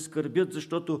езичници, ще скърбят,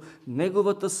 защото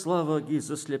Неговата слава ги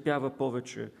заслепява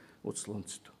повече от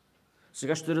слънцето.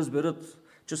 Сега ще разберат,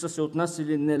 че са се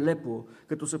отнасяли нелепо,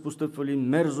 като са постъпвали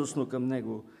мерзостно към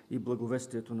Него и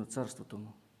благовестието на царството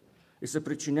Му. И са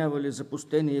причинявали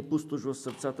запустение и пустош в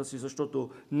сърцата си, защото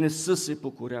не са се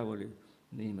покорявали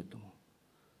на името Му.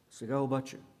 Сега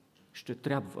обаче ще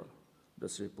трябва да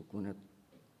се поклонят.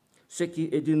 Всеки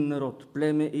един народ,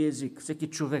 племе и език, всеки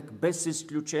човек, без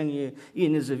изключение и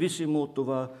независимо от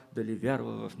това дали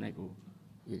вярва в Него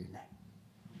или не.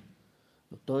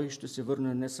 Но Той ще се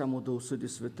върне не само да осъди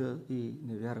света и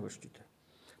невярващите.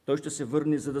 Той ще се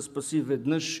върне, за да спаси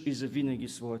веднъж и завинаги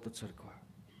своята църква.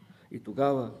 И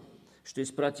тогава ще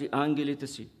изпрати ангелите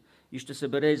си и ще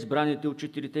събере избраните от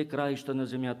 4 краища на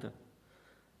земята,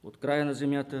 от края на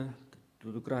земята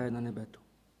до края на небето.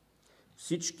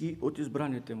 Всички от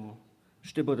избраните му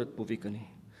ще бъдат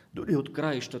повикани, дори от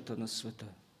краищата на света.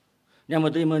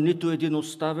 Няма да има нито един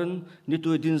оставен,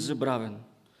 нито един забравен.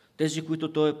 Тези,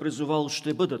 които той е призовал,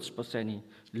 ще бъдат спасени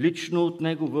лично от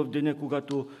него в деня,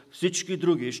 когато всички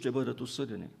други ще бъдат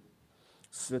осъдени.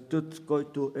 Светът,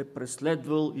 който е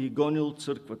преследвал и гонил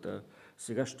църквата,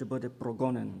 сега ще бъде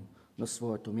прогонен на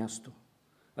своето място.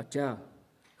 А тя,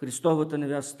 Христовата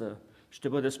невяста, ще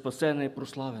бъде спасена и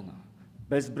прославена,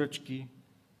 без бръчки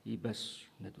и без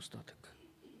недостатък.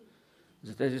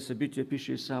 За тези събития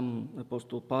пише и сам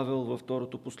апостол Павел във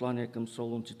второто послание към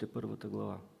Солунците, 1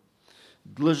 глава.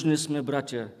 Длъжни сме,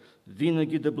 братя,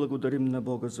 винаги да благодарим на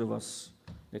Бога за вас.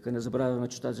 Нека не забравяме,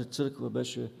 че тази църква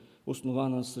беше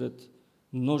основана сред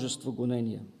множество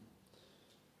гонения.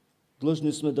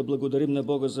 Длъжни сме да благодарим на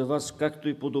Бога за вас, както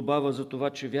и подобава за това,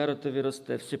 че вярата ви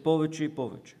расте все повече и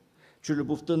повече, че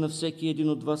любовта на всеки един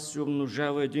от вас се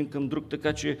умножава един към друг,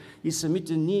 така че и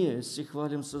самите ние се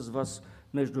хвалим с вас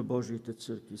между Божиите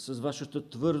църкви, с вашата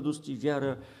твърдост и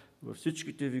вяра във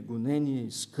всичките ви гонения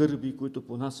и скърби, които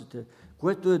понасите,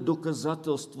 което е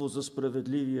доказателство за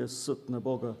справедливия съд на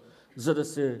Бога, за да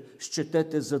се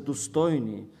счетете за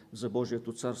достойни за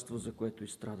Божието царство, за което и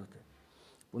страдате.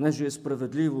 Понеже е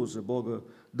справедливо за Бога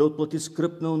да отплати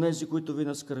скръб на онези, които ви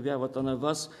наскърбяват, а на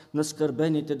вас,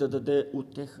 наскърбените, да даде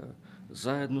утеха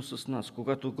заедно с нас,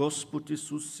 когато Господ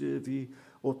Исус се яви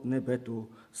от небето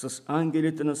с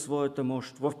ангелите на своята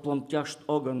мощ в пламтящ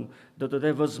огън, да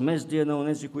даде възмездие на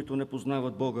онези, които не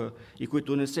познават Бога и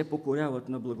които не се покоряват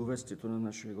на благовестието на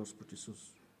нашия Господ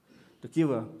Исус.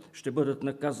 Такива ще бъдат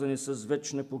наказани с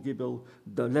вечна погибел,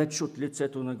 далеч от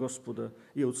лицето на Господа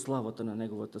и от славата на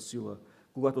Неговата сила,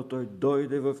 когато Той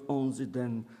дойде в онзи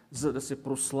ден, за да се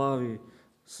прослави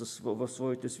в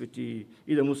своите светии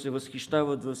и да му се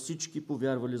възхищават във всички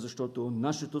повярвали, защото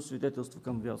нашето свидетелство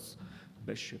към вас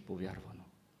беше повярвано.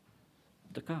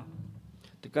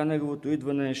 Така Неговото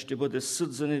идване ще бъде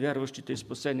съд за невярващите и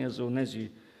спасение за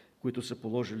онези, които са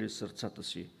положили сърцата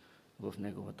си в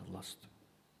Неговата власт.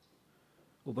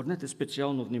 Обърнете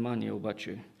специално внимание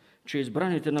обаче, че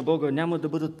избраните на Бога няма да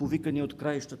бъдат повикани от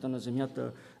краищата на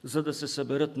земята, за да се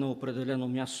съберат на определено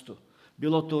място,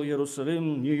 било то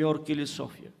Йерусалим, Ню-Йорк или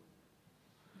София.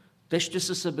 Те ще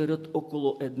се съберат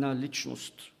около една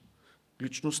личност,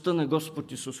 личността на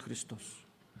Господ Исус Христос.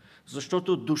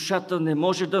 Защото душата не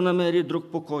може да намери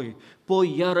друг покой,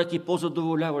 по-ярък и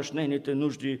по-задоволяващ нейните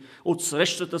нужди от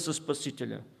срещата с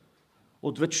Спасителя,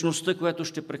 от вечността, която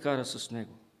ще прекара с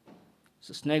Него.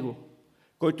 С Него,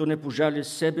 който не пожали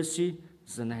себе си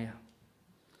за нея.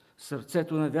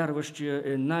 Сърцето на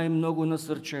вярващия е най-много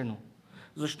насърчено,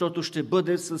 защото ще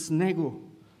бъде с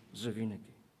Него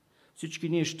завинаги. Всички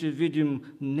ние ще видим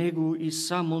Него и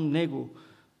само Него,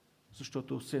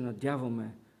 защото се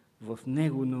надяваме в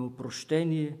Него на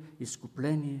опрощение,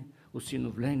 изкупление,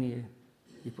 усиновление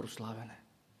и прославяне.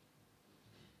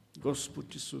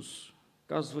 Господ Исус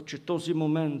казва, че този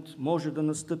момент може да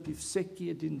настъпи всеки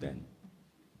един ден.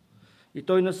 И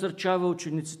Той насърчава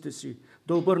учениците си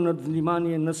да обърнат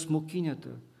внимание на смокинята,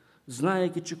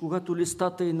 знаейки, че когато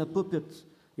листата й напъпят,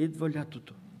 идва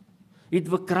лятото.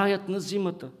 Идва краят на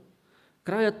зимата,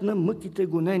 краят на мъките,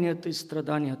 гоненията и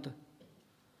страданията.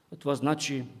 А това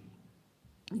значи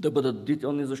да бъдат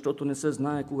бдителни, защото не се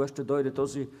знае кога ще дойде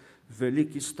този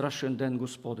велик и страшен ден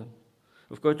Господен,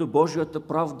 в който Божията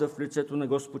правда в лицето на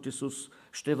Господ Исус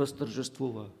ще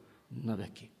възтържествува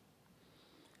навеки.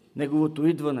 Неговото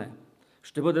идване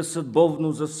ще бъде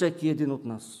съдбовно за всеки един от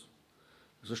нас,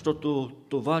 защото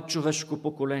това човешко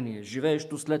поколение,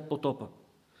 живеещо след потопа,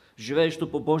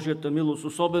 живеещо по Божията милост,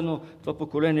 особено това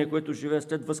поколение, което живее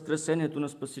след възкресението на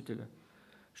Спасителя,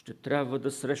 ще трябва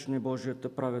да срещне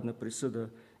Божията праведна присъда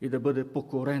и да бъде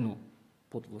покорено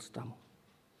под властта му.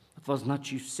 А това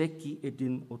значи всеки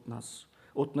един от нас,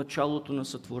 от началото на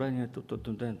сътворението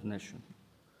до ден днешен.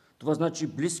 Това значи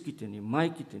близките ни,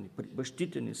 майките ни,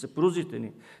 бащите ни, съпрузите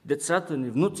ни, децата ни,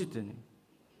 внуците ни.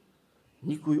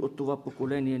 Никой от това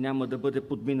поколение няма да бъде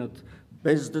подминат,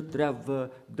 без да трябва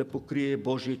да покрие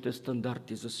Божиите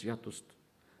стандарти за святост.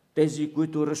 Тези,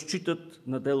 които разчитат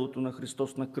на делото на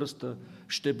Христос на кръста,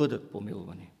 ще бъдат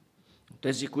помилвани.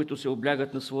 Тези, които се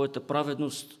облягат на своята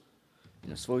праведност и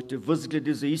на своите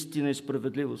възгледи за истина и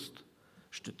справедливост,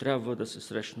 ще трябва да се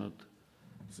срещнат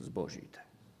с Божиите.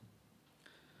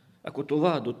 Ако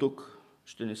това до тук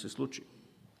ще не се случи,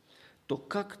 то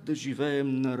как да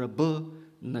живеем на ръба,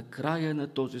 на края на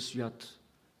този свят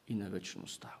и на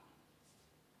вечността?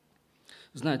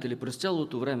 Знаете ли, през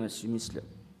цялото време си мисля,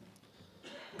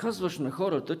 Казваш на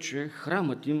хората, че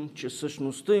храмът им, че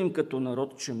същността им като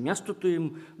народ, че мястото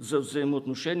им за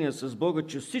взаимоотношения с Бога,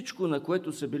 че всичко, на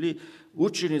което са били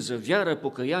учени за вяра,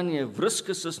 покаяние,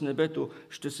 връзка с небето,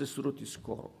 ще се срути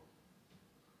скоро.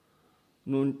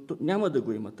 Но няма да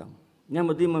го има там.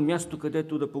 Няма да има място,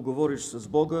 където да поговориш с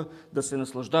Бога, да се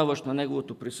наслаждаваш на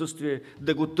Неговото присъствие,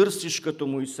 да го търсиш като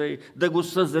Моисей, да го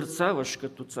съзерцаваш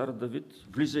като цар Давид,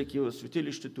 влизайки в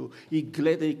светилището и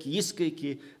гледайки,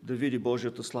 искайки да види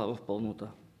Божията слава в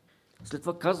пълнота. След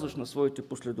това казваш на своите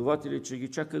последователи, че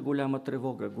ги чака голяма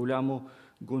тревога, голямо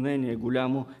гонение,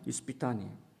 голямо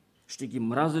изпитание. Ще ги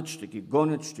мразят, ще ги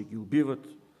гонят, ще ги убиват.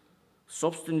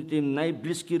 Собствените им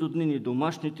най-близки роднини,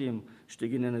 домашните им ще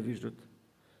ги ненавиждат.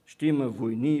 Ще има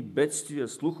войни, бедствия,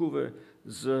 слухове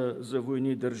за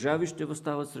войни. Държави ще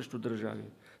въстават срещу държави.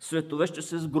 Светове ще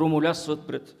се сгромолясват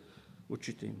пред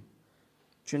очите им.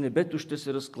 Че небето ще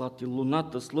се разклати,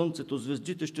 луната, слънцето,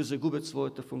 звездите ще загубят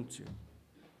своята функция.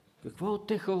 Каква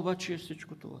утеха обаче е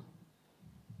всичко това?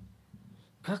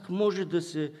 Как може да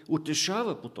се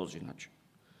утешава по този начин?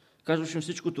 Казваш им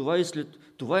всичко това и след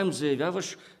това им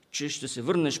заявяваш, че ще се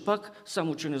върнеш пак,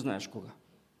 само че не знаеш кога.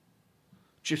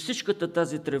 Че всичката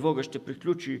тази тревога ще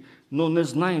приключи, но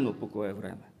незнайно по кое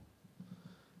време.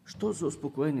 Що за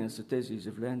успокоение са тези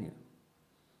изявления?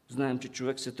 Знаем, че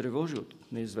човек се тревожи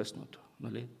от неизвестното,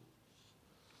 нали?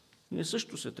 Ние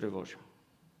също се тревожим.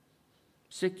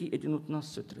 Всеки един от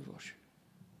нас се тревожи.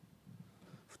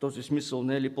 В този смисъл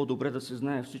не е ли по-добре да се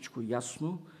знае всичко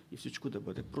ясно и всичко да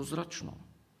бъде прозрачно?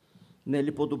 Не е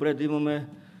ли по-добре да имаме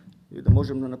и да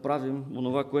можем да направим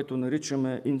онова, което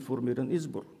наричаме информиран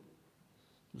избор?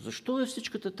 Защо е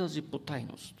всичката тази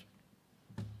потайност?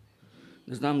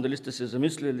 Не знам дали сте се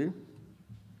замислили,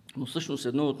 но всъщност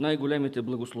едно от най-големите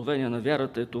благословения на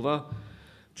вярата е това,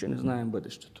 че не знаем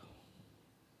бъдещето.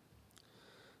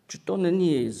 Че то не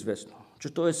ни е известно, че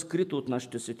то е скрито от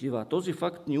нашите сетива. Този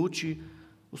факт ни учи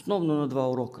основно на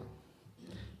два урока.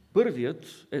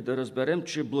 Първият е да разберем,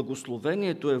 че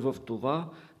благословението е в това,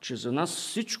 че за нас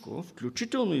всичко,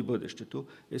 включително и бъдещето,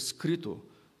 е скрито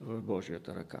в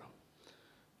Божията ръка.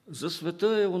 За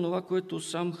света е онова, което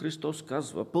сам Христос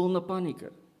казва, пълна паника.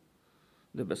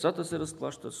 Небесата се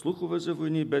разклащат, слухове за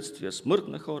войни и бедствия, смърт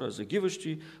на хора,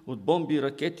 загиващи от бомби,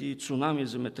 ракети, цунами,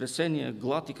 земетресения,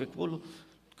 глад и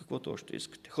каквото още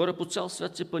искате. Хора по цял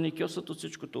свят се паникьосат от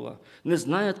всичко това. Не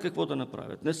знаят какво да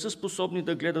направят. Не са способни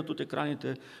да гледат от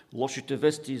екраните лошите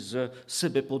вести за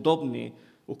себеподобни,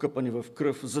 окъпани в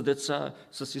кръв, за деца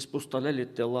с изпосталели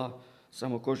тела,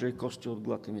 само кожа и кости от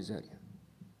глад и мизерия.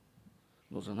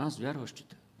 Но за нас,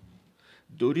 вярващите,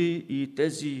 дори и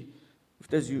в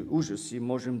тези ужаси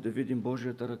можем да видим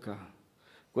Божията ръка,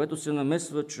 което се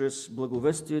намесва чрез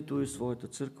благовестието и своята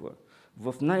църква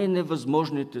в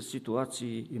най-невъзможните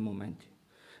ситуации и моменти.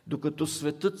 Докато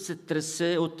светът се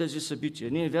тресе от тези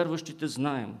събития, ние, вярващите,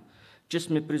 знаем, че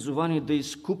сме призовани да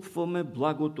изкупваме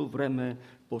благото време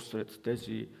посред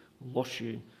тези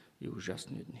лоши и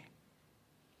ужасни дни.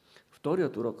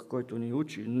 Вторият урок, който ни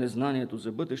учи незнанието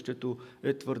за бъдещето,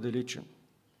 е твърде личен.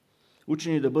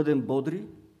 Учи ни да бъдем бодри,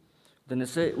 да не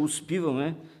се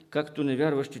успиваме, както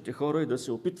невярващите хора, и да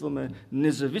се опитваме,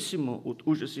 независимо от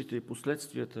ужасите и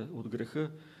последствията от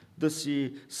греха, да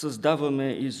си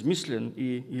създаваме измислен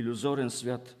и илюзорен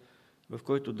свят, в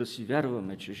който да си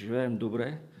вярваме, че живеем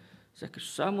добре,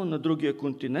 сякаш само на другия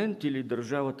континент или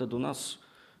държавата до нас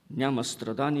няма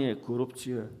страдание,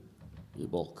 корупция и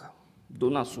болка. До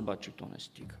нас обаче то не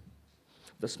стига.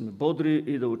 Да сме бодри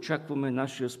и да очакваме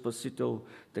нашия Спасител,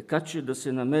 така че да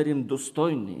се намерим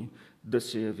достойни да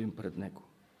се явим пред Него.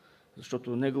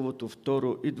 Защото Неговото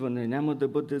второ идване няма да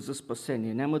бъде за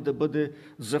спасение, няма да бъде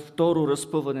за второ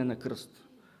разпъване на кръст.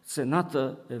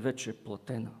 Цената е вече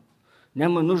платена.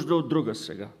 Няма нужда от друга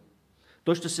сега.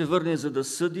 Той ще се върне, за да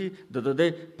съди, да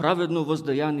даде праведно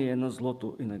въздаяние на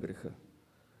злото и на греха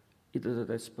и да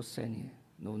даде спасение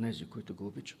на онези, които го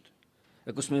обичат.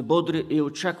 Ако сме бодри и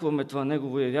очакваме това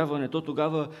Негово явяване, то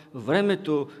тогава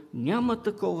времето няма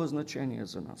такова значение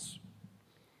за нас.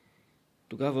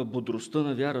 Тогава бодростта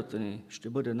на вярата ни ще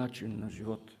бъде начин на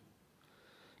живот.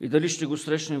 И дали ще го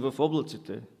срещнем в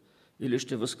облаците или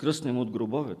ще възкръснем от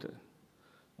гробовете,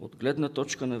 от гледна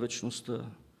точка на вечността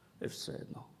е все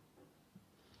едно.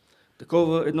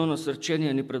 Такова едно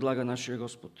насърчение ни предлага нашия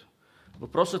Господ.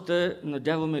 Въпросът е,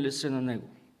 надяваме ли се на Него?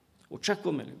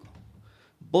 Очакваме ли го?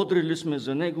 Бодри ли сме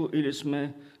за Него или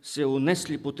сме се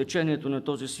унесли по течението на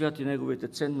този свят и неговите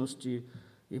ценности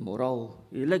и морал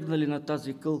и легнали на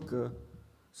тази кълка,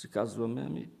 си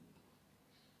казваме,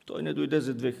 той не дойде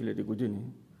за 2000 години.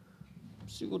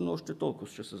 Сигурно още толкова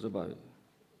ще се забави.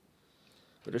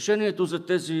 Решението за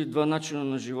тези два начина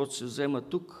на живот се взема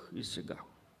тук и сега.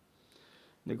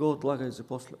 Не го отлагай за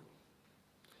после.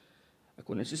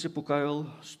 Ако не си се покаял,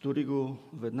 стори го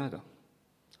веднага,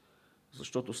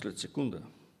 защото след секунда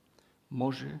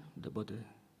може да бъде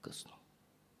късно.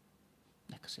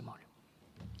 Нека се молим.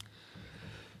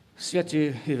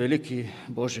 Святи и велики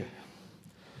Боже,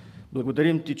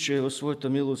 благодарим Ти, че в своята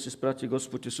милост изпрати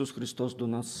Господ Исус Христос до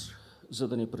нас, за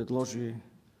да ни предложи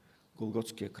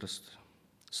Голготския кръст.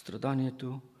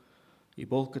 Страданието и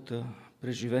болката,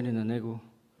 преживени на Него,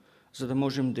 за да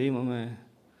можем да имаме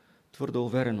твърда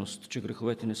увереност, че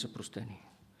греховете не са простени.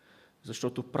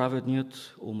 Защото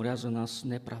праведният умря за нас,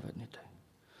 неправедните.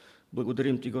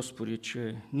 Благодарим Ти, Господи,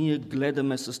 че ние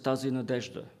гледаме с тази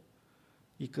надежда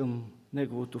и към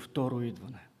Неговото второ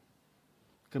идване.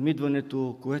 Към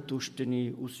идването, което ще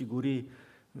ни осигури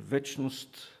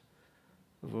вечност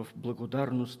в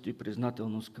благодарност и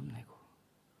признателност към Него.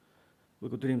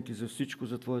 Благодарим Ти за всичко,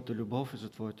 за Твоята любов и за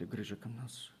Твоята грижа към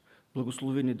нас.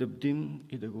 Благослови ни да бдим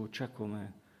и да го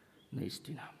очакваме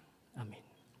наистина. Амин.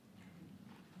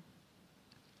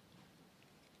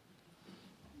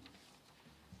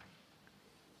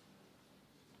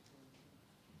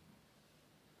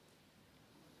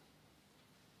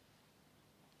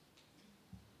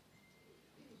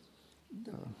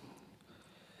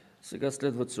 Сега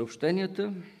следват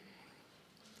съобщенията.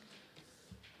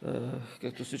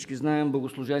 Както всички знаем,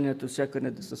 богослуженията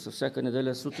са всяка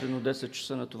неделя сутрин от 10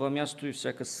 часа на това място и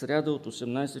всяка сряда от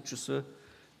 18 часа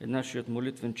е нашият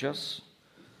молитвен час.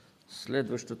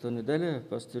 Следващата неделя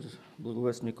пастир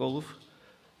Благовест Николов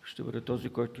ще бъде този,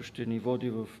 който ще ни води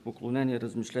в поклонение,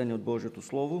 размишление от Божието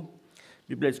Слово.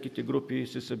 Библейските групи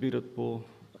се събират по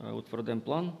утвърден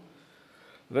план.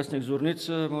 Вестник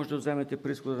Зорница може да вземете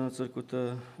при изхода на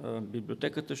църквата,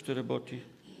 библиотеката ще работи,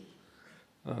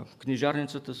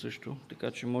 книжарницата също,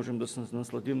 така че можем да се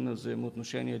насладим на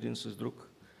взаимоотношения един с друг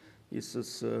и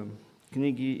с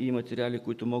книги и материали,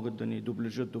 които могат да ни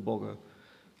доближат до Бога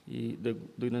и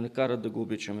да ни накарат да го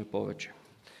обичаме повече.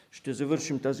 Ще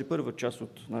завършим тази първа част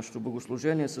от нашето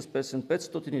богослужение с песен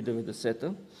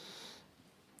 590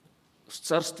 с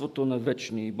Царството на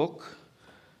вечния Бог,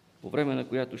 по време на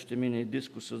която ще мине и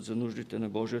дискусът за нуждите на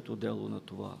Божието дело на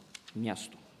това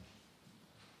място.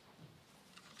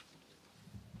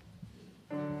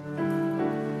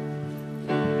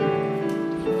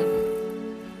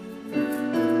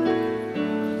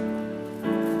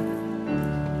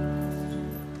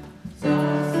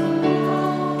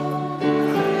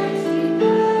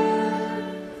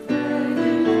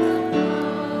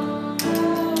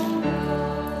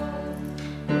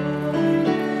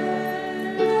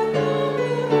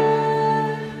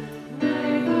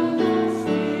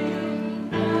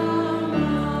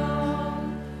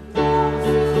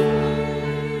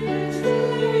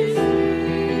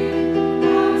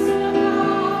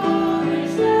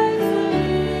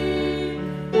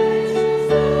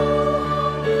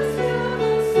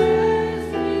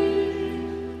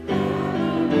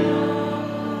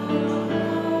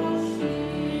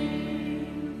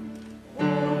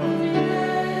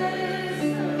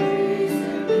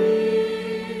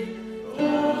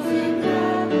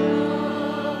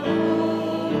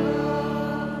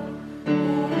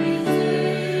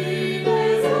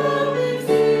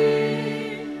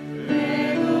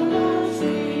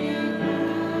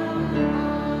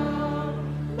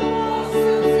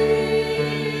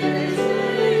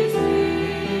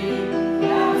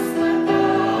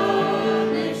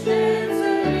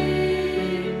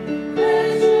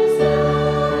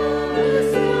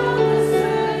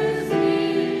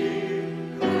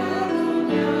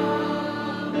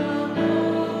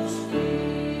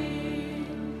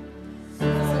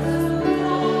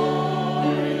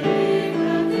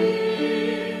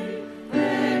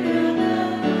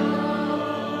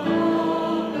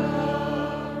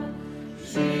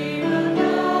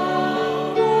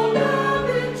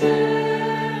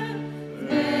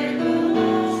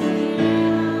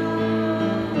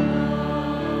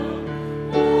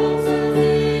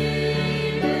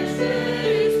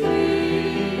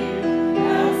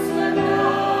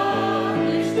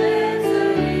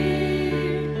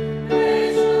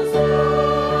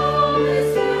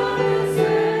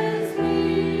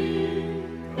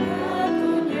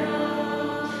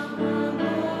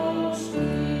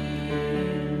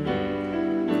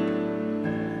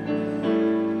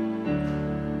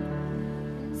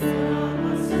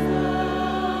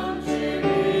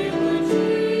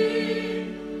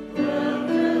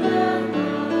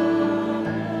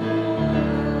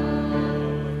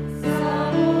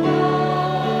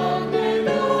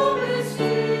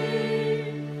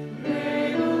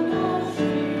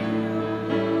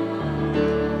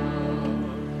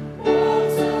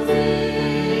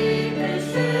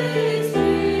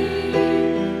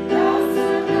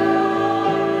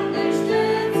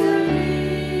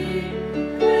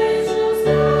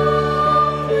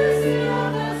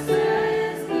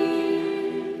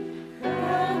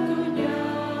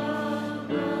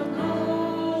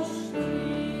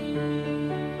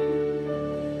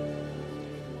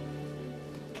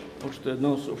 още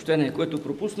едно съобщение, което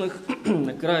пропуснах.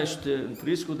 Накрая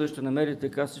при изхода ще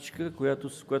намерите касичка,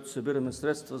 с която събираме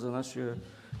средства за нашия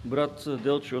брат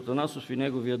Делчо Атанасов и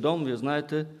неговия дом. Вие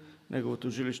знаете, неговото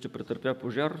жилище претърпя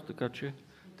пожар, така че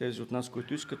тези от нас,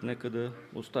 които искат, нека да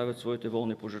оставят своите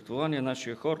волни пожертвования.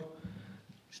 Нашия хор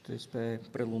ще изпее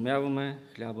 "Преломяваме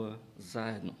хляба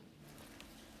заедно".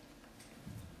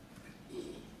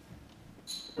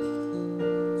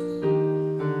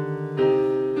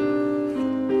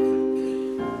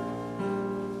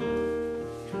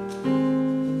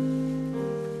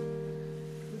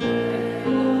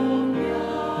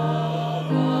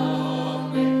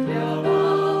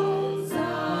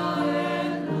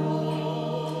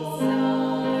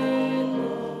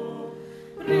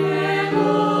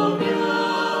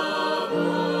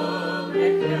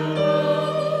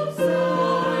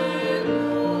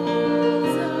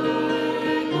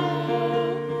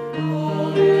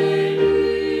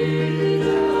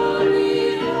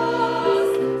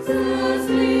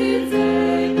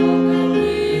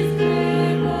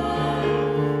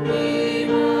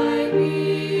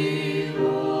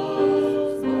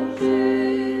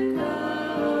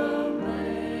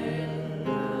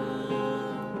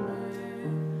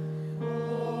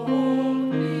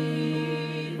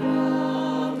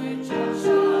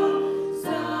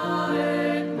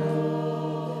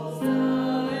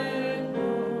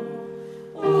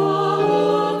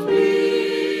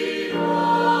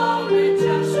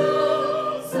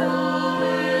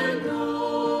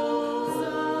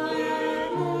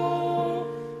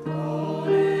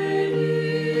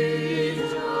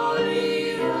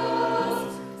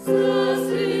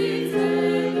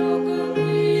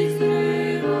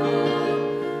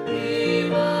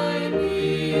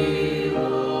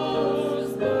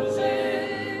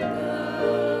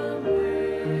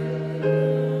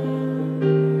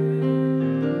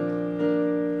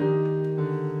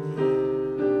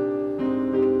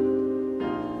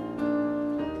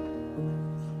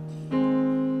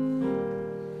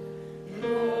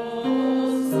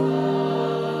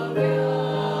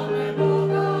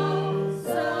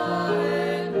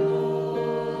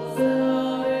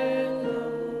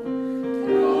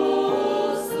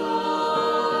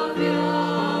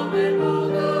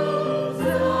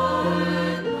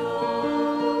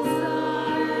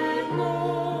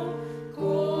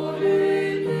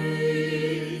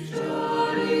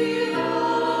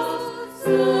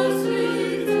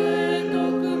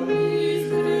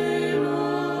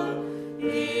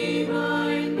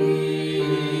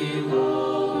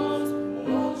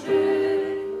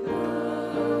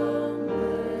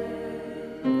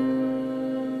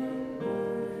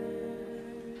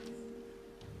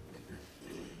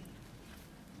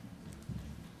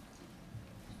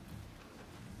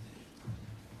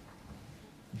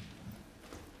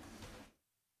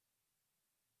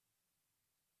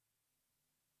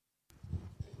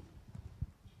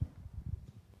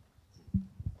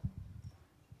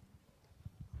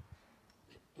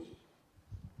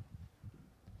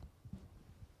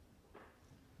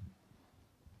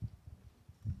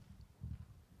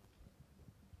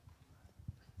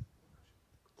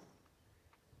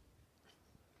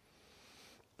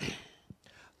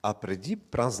 А преди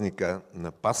празника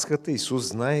на Пасхата Исус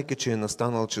знаеки, че е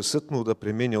настанал часът му да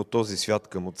премине от този свят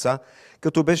към Отца,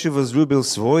 като беше възлюбил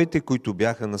своите, които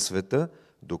бяха на света,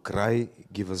 до край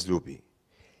ги възлюби.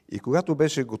 И когато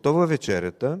беше готова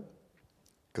вечерята,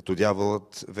 като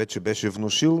дяволът вече беше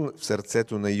внушил в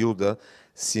сърцето на Юда,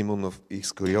 Симонов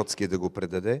Искариотски, да го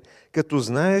предаде, като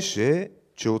знаеше,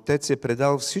 че Отец е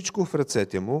предал всичко в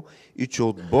ръцете му и че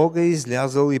от Бога е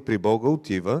излязъл и при Бога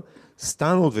отива,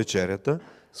 стана от вечерята,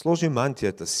 сложи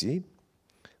мантията си,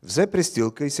 взе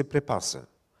престилка и се препаса.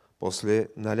 После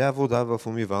наля вода в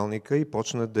умивалника и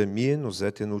почна да мие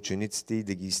нозете на учениците и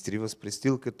да ги изтрива с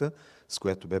престилката, с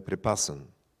която бе препасан.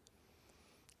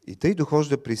 И тъй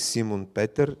дохожда при Симон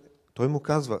Петър, той му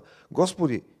казва: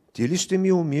 Господи, ти ли ще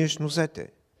ми умиеш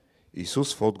нозете?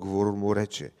 Исус в отговор му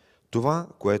рече: това,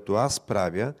 което аз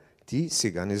правя, ти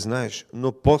сега не знаеш,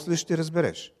 но после ще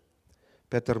разбереш.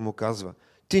 Петър му казва: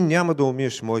 ти няма да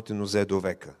умиеш моите нозе до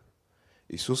века.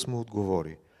 Исус му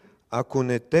отговори: ако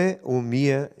не те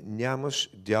умия, нямаш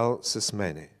дял с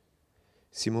мене.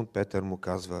 Симон Петър му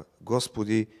казва: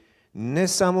 Господи, не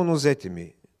само нозете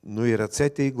ми, но и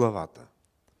ръцете и главата.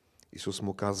 Исус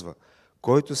му казва: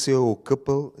 който се е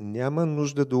окъпал, няма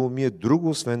нужда да умие друго,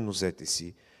 освен нозете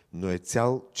си, но е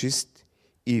цял чист,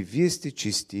 и вие сте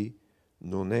чисти,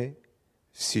 но не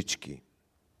всички.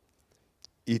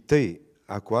 И тъй,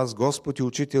 ако аз, Господ и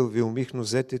Учител, ви умих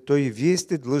нозете, то и вие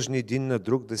сте длъжни един на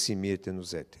друг да си миете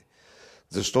нозете.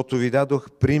 Защото ви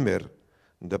дадох пример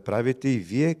да правите и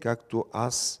вие, както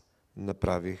аз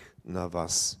направих на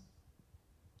вас.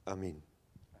 Амин.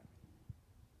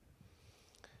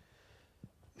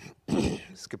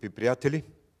 Скъпи приятели,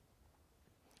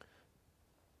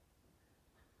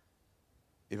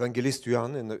 евангелист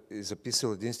Йоан е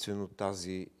записал единствено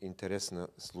тази интересна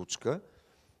случка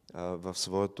в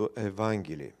своето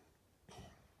Евангелие.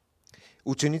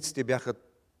 Учениците бяха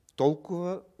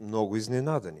толкова много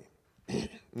изненадани.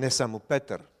 Не само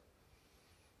Петър,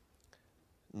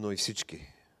 но и всички.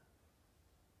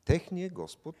 Техният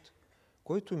Господ,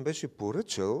 който им беше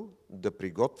поръчал да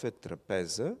приготвят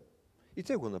трапеза, и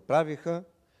те го направиха.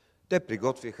 Те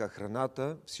приготвиха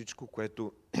храната, всичко,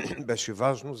 което беше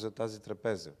важно за тази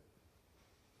трапеза.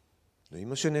 Но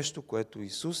имаше нещо, което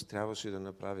Исус трябваше да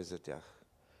направи за тях,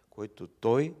 което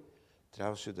Той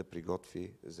трябваше да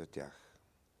приготви за тях.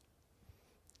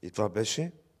 И това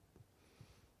беше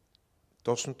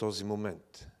точно този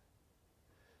момент.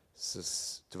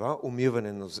 С това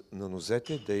умиване на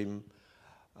нозете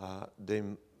да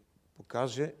им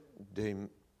покаже,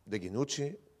 да ги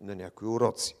научи на някои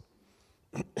уроци.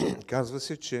 Казва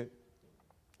се, че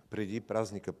преди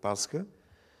празника Пасха,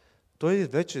 той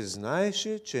вече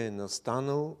знаеше, че е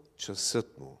настанал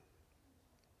часът му.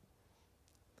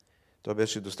 Той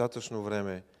беше достатъчно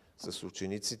време с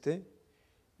учениците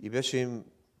и беше им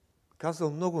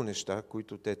казал много неща,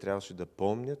 които те трябваше да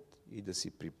помнят и да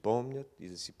си припомнят и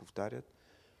да си повтарят.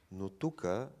 Но тук,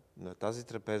 на тази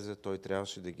трапеза, той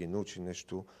трябваше да ги научи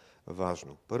нещо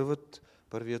важно.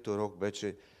 Първият урок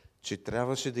беше, че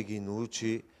трябваше да ги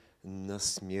научи на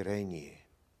смирение.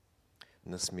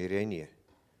 На смирение.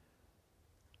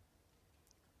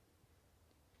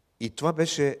 И това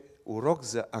беше урок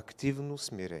за активно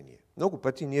смирение. Много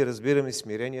пъти ние разбираме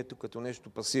смирението като нещо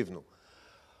пасивно.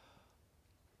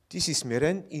 Ти си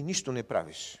смирен и нищо не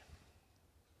правиш.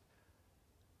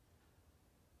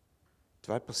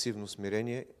 Това е пасивно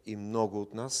смирение и много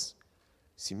от нас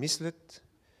си мислят,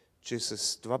 че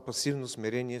с това пасивно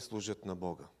смирение служат на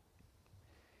Бога.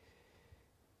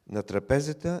 На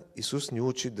трапезата Исус ни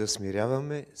учи да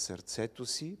смиряваме сърцето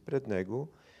си пред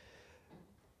Него,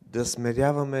 да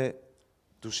смиряваме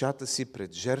душата си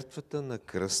пред жертвата на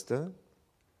кръста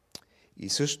и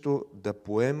също да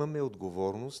поемаме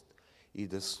отговорност и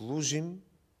да служим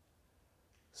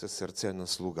със сърце на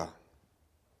слуга.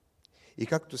 И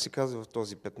както се казва в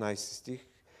този 15 стих,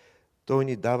 Той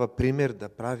ни дава пример да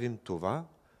правим това,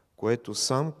 което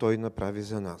сам Той направи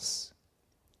за нас.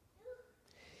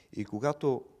 И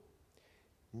когато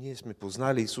ние сме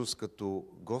познали Исус като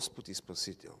Господ и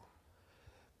Спасител,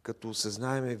 като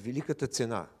осъзнаеме великата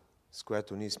цена, с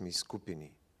която ние сме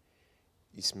изкупени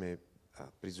и сме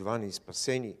призовани и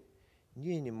спасени,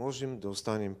 ние не можем да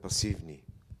останем пасивни.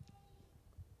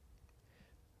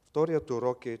 Вторият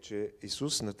урок е, че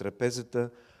Исус на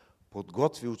трапезата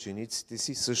подготви учениците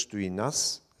си, също и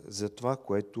нас, за това,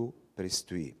 което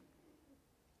предстои.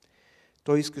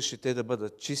 Той искаше те да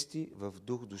бъдат чисти в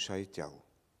дух, душа и тяло.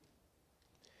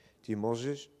 Ти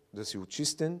можеш да си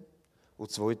очистен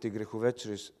от своите грехове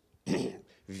чрез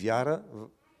вяра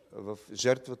в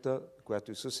жертвата,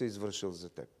 която Исус е извършил за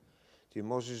теб. Ти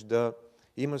можеш да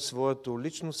имаш своето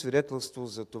лично свидетелство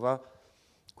за това,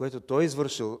 което Той е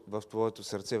извършил в твоето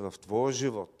сърце, в твоя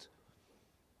живот.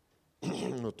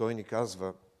 Но Той ни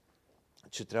казва,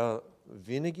 че трябва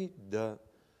винаги да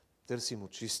търсим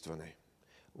очистване.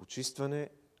 Очистване,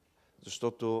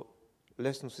 защото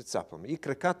лесно се цапаме. И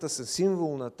краката са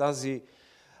символ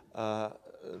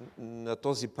на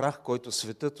този прах, който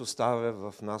светът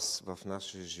оставя в нас, в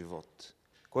нашия живот.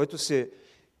 Който се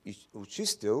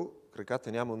очистил,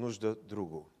 краката няма нужда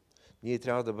друго. Ние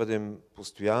трябва да бъдем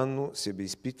постоянно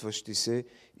себеизпитващи се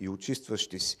и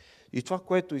очистващи се. И това,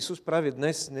 което Исус прави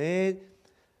днес, не е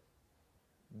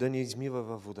да ни измива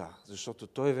във вода, защото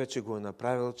Той вече го е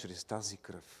направил чрез тази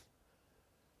кръв.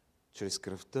 Чрез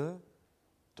кръвта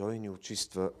Той ни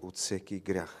очиства от всеки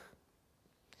грях.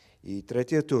 И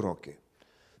третият урок е,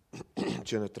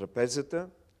 че на трапезата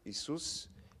Исус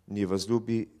ни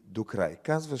възлюби до край.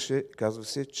 Казва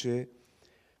се, че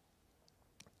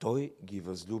Той ги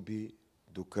възлюби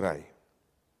до край.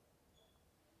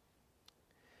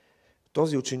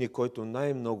 Този ученик, който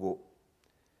най-много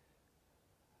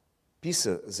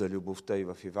писа за любовта и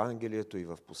в Евангелието, и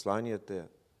в посланията,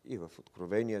 и в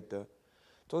откровенията,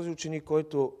 този ученик,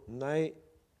 който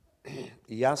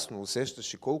най-ясно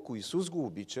усещаше колко Исус го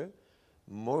обича,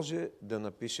 може да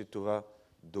напише това: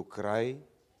 до край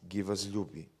ги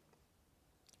възлюби.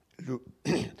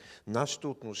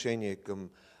 Нашето отношение към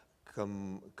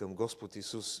Господ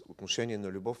Исус, отношение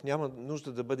на любов, няма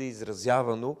нужда да бъде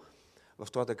изразявано в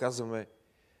това да казваме: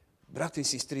 брата и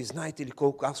сестри, знаете ли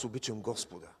колко аз обичам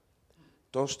Господа?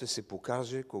 То ще се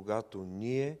покаже, когато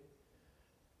ние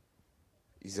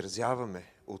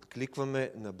изразяваме,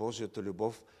 откликваме на Божията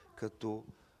любов, като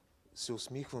се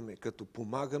усмихваме, като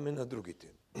помагаме на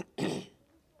другите.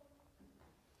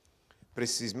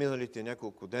 През изминалите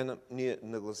няколко дена ние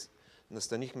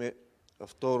настанихме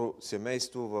второ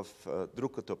семейство в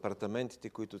друг от апартаментите,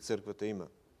 които църквата има.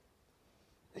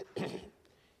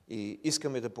 И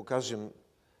искаме да покажем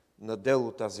на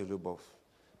дело тази любов.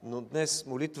 Но днес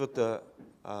молитвата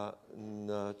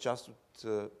на част от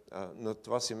на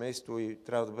това семейство и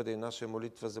трябва да бъде и наша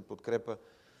молитва за подкрепа.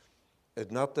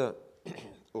 Едната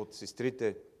от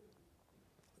сестрите,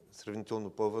 сравнително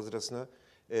по-възрастна,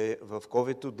 е в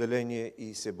ковид отделение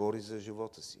и се бори за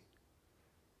живота си.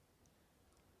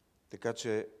 Така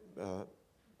че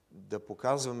да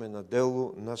показваме на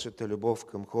дело нашата любов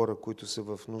към хора, които са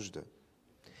в нужда.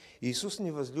 Исус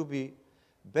ни възлюби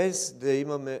без да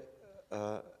имаме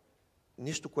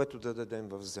нищо, което да дадем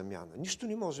в замяна. Нищо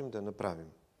не можем да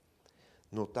направим.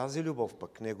 Но тази любов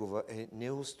пък Негова е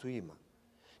неустоима.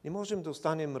 Не можем да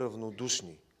останем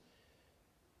равнодушни.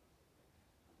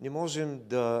 Не можем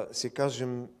да си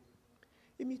кажем,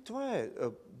 това е,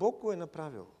 Бог го е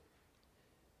направил.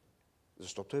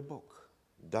 Защото е Бог.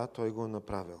 Да, Той го е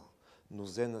направил, но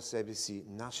взе на себе си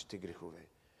нашите грехове,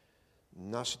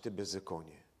 нашите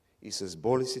беззакония и с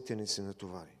болестите ни се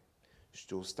натовари.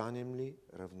 Ще останем ли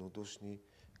равнодушни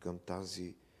към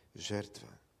тази жертва?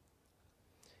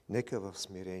 Нека в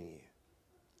смирение,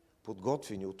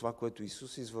 подготвени от това, което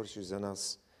Исус извърши за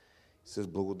нас, с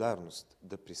благодарност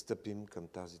да пристъпим към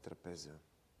тази трапеза.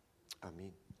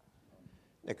 Амин.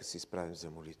 Нека се изправим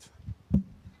за молитва.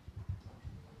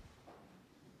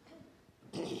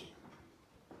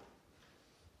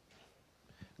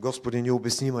 Господи,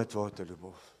 необяснима е Твоята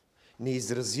любов.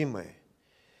 Неизразима е.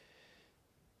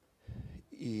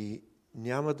 И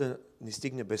няма да ни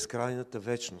стигне безкрайната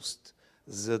вечност,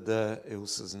 за да я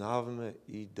осъзнаваме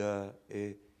и да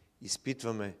я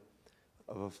изпитваме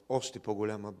в още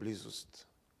по-голяма близост.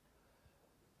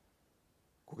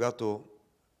 Когато,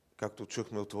 както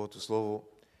чухме от Твоето Слово,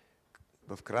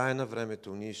 в края на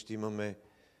времето ние ще имаме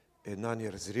една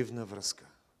неразривна връзка.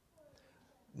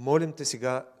 Молим Те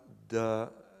сега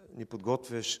да ни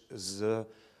подготвяш за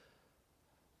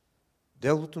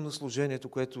делото на служението,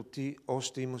 което Ти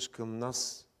още имаш към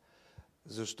нас,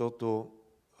 защото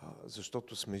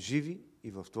сме живи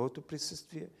и в Твоето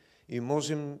присъствие и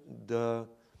можем да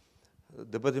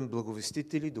бъдем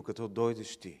благовестители, докато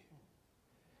дойдеш Ти.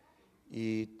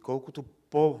 И колкото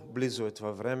по-близо е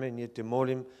това време, ние Те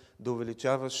молим да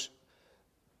увеличаваш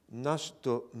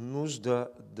нашата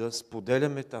нужда да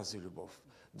споделяме тази любов,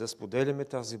 да споделяме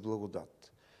тази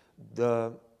благодат,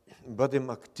 да бъдем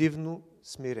активно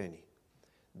смирени,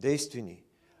 действени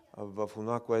в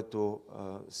това, което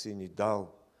си ни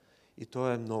дал. И то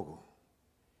е много.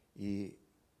 И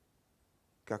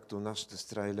както нашата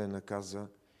сестра Елена каза,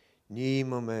 ние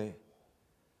имаме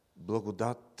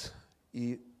благодат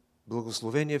и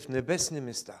благословение в небесни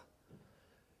места.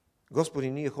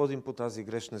 Господи, ние ходим по тази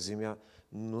грешна земя,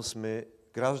 но сме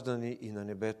граждани и на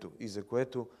небето, и за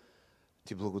което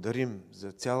Ти благодарим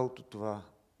за цялото това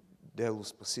дело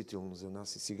спасително за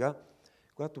нас. И сега,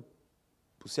 когато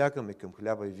посягаме към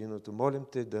хляба и виното, молим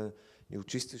Те да ни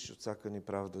очистиш от всяка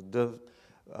неправда, да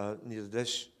ни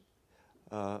дадеш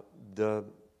да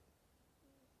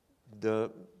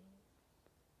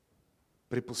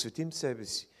препосветим себе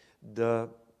си, да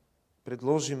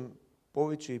предложим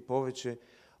повече и повече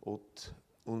от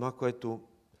това, което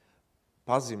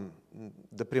пазим,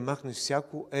 да премахнеш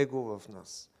всяко его в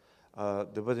нас,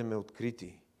 да бъдем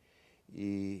открити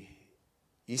и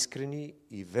искрени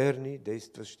и верни,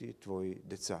 действащи Твои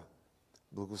деца.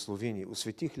 Благослови ни,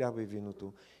 освети хляба и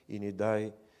виното и ни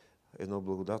дай едно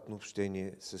благодатно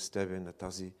общение с Тебе на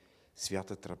тази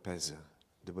свята трапеза.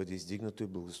 Да бъде издигнато и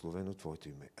благословено Твоето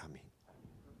име. Амин.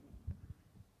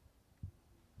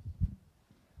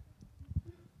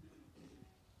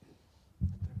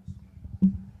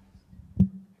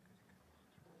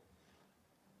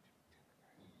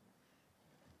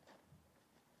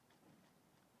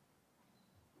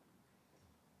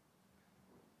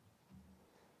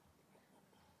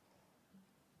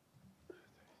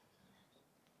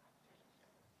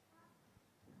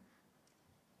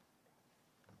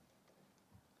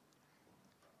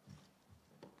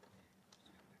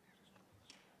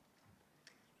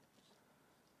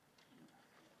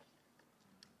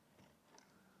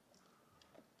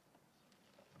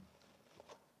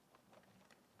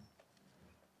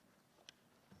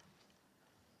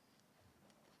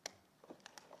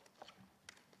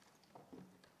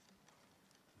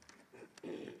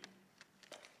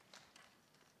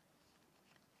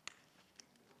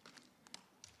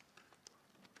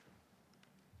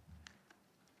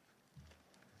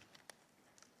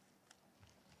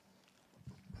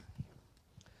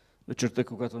 Вечерта,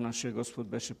 когато нашия Господ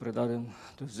беше предаден,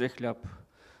 той взе хляб,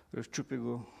 разчупи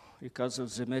го и каза: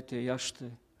 вземете,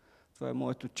 яжте, това е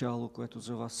моето тяло, което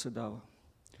за вас се дава.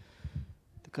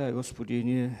 Така е, Господи, и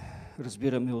ние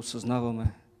разбираме и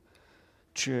осъзнаваме,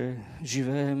 че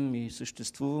живеем и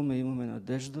съществуваме, имаме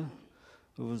надежда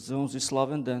за онзи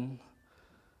славен ден,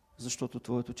 защото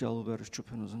Твоето тяло бе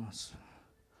разчупено за нас.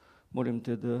 Молим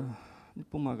Те да ни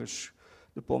помагаш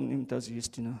да помним тази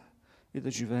истина и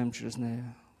да живеем чрез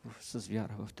нея с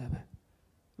вяра в Тебе.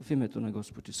 В името на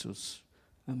Господ Исус.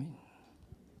 Амин.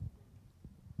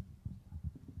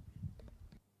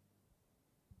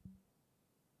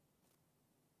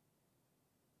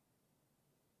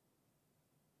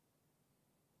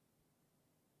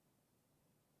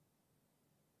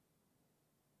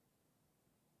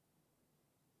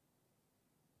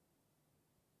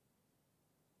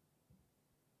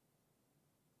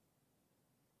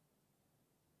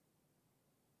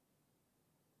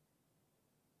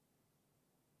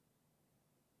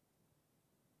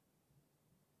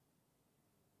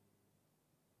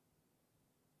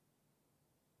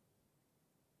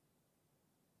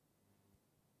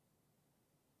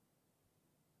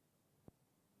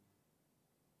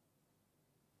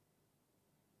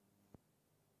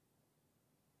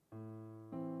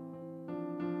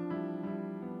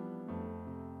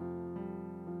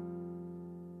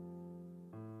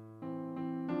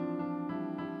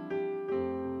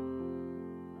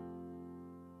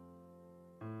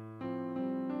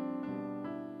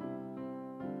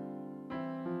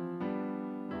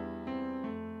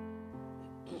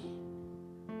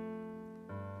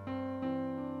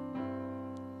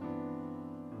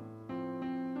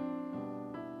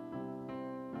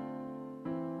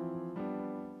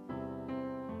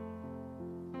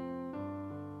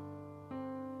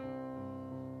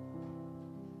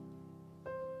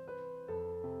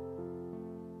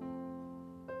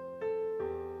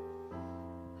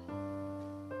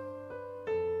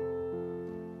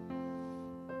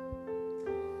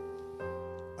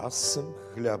 Аз съм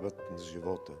хлябът на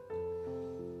живота.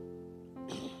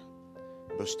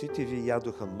 Бащите ви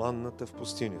ядоха манната в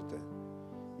пустинята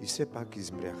и все пак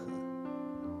измряха.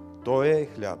 Той е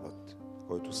хлябът,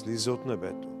 който слиза от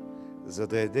небето, за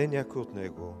да яде някой от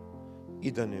него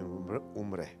и да не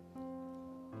умре.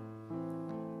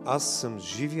 Аз съм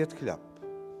живият хляб,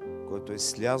 който е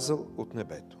слязал от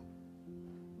небето.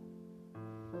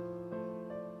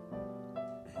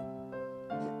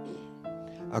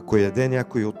 Ако яде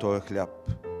някой от този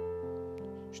хляб,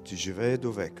 ще живее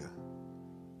до века.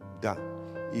 Да,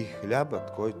 и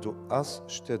хлябът, който аз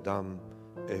ще дам,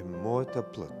 е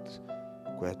моята плът,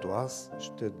 която аз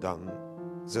ще дам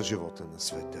за живота на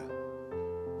света.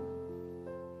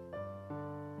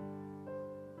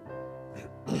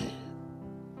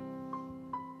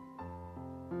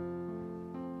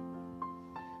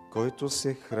 Който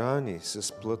се храни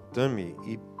с плътта ми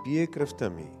и пие кръвта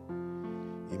ми,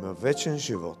 има вечен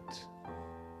живот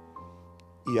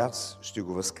и аз ще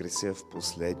го възкреся в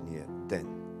последния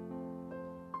ден.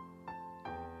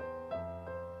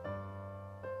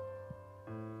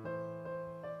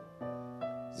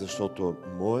 Защото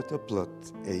моята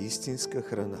плът е истинска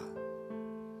храна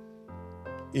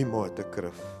и моята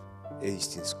кръв е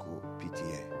истинско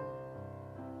питие.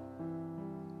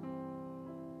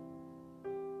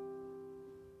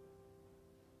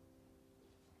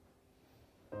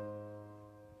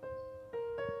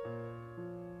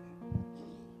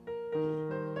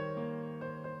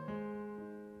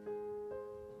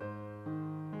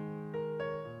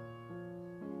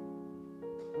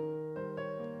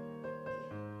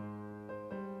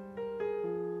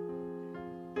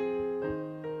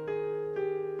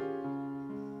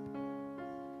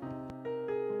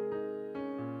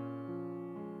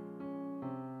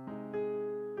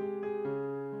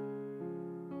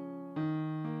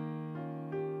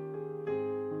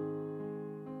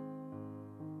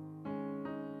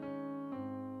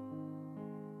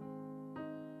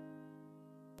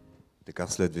 Така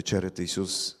след вечерята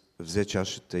Исус взе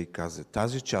чашата и каза: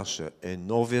 тази чаша е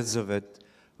новият завет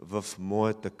в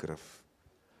моята кръв.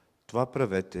 Това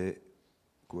правете,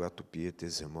 когато пиете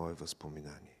за мое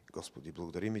възпоминание. Господи,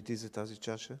 благодарим и Ти за тази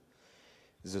чаша,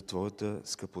 за Твоята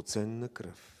скъпоценна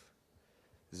кръв,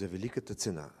 за великата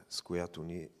цена, с която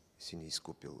си ни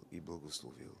изкупил и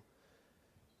благословил.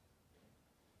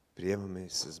 Приемаме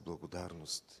с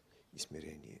благодарност и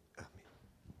смирение. Амин.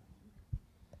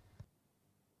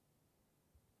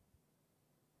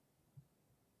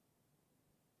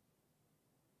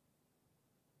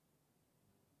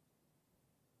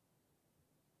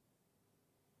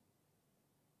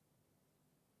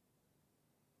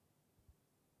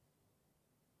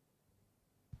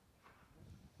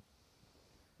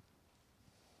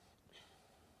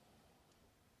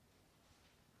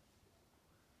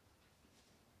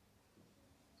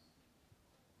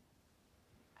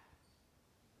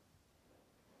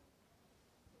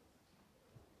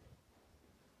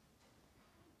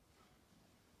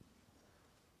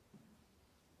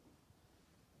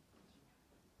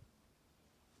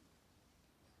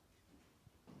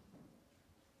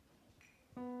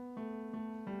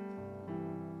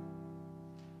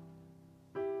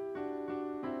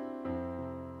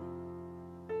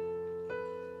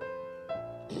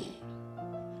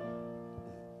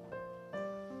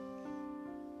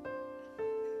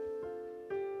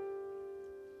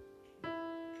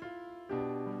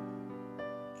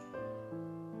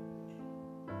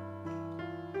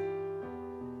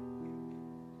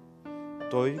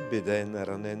 Той биде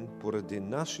наранен поради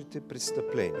нашите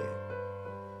престъпления.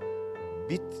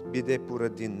 Бит биде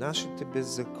поради нашите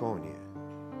беззакония.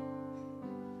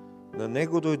 На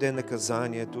Него дойде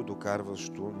наказанието,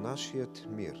 докарващо нашият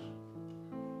мир.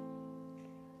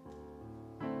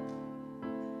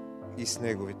 И с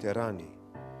Неговите рани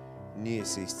ние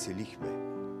се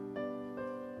изцелихме.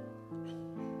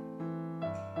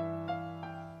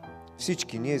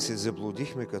 Всички ние се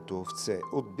заблудихме като овце,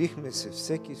 отбихме се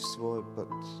всеки в своя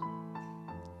път.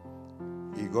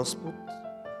 И Господ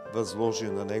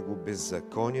възложи на Него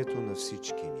беззаконието на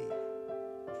всички ни.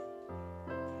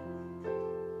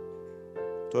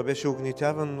 Той беше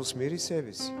огнетяван, но смири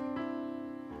себе си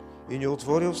и не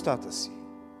отвори устата си,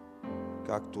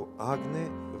 както агне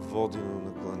водено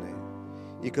на клане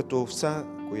и като овца,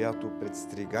 която пред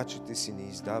стригачите си не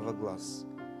издава глас.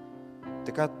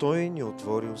 Така Той не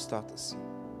отвори устата си.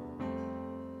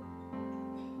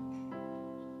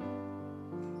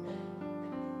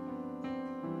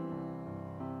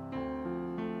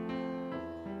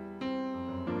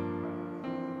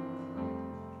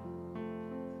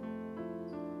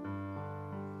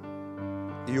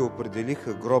 И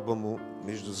определиха гроба му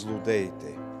между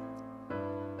злодеите.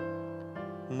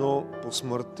 Но по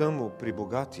смъртта му при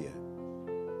богатия,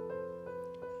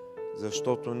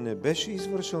 защото не беше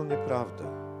извършил неправда,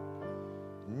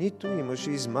 нито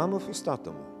имаше измама в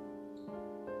устата му.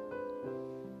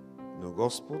 Но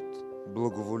Господ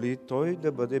благоволи той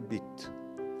да бъде бит,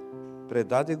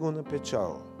 предаде го на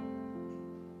печал.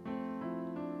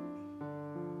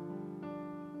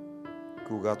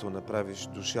 Когато направиш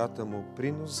душата му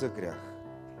принос за грях,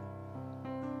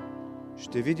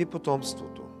 ще види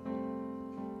потомството,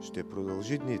 ще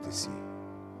продължи дните си.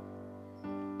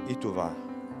 И това,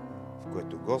 в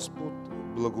което Господ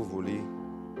благоволи,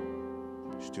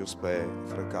 ще успее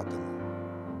в ръката му.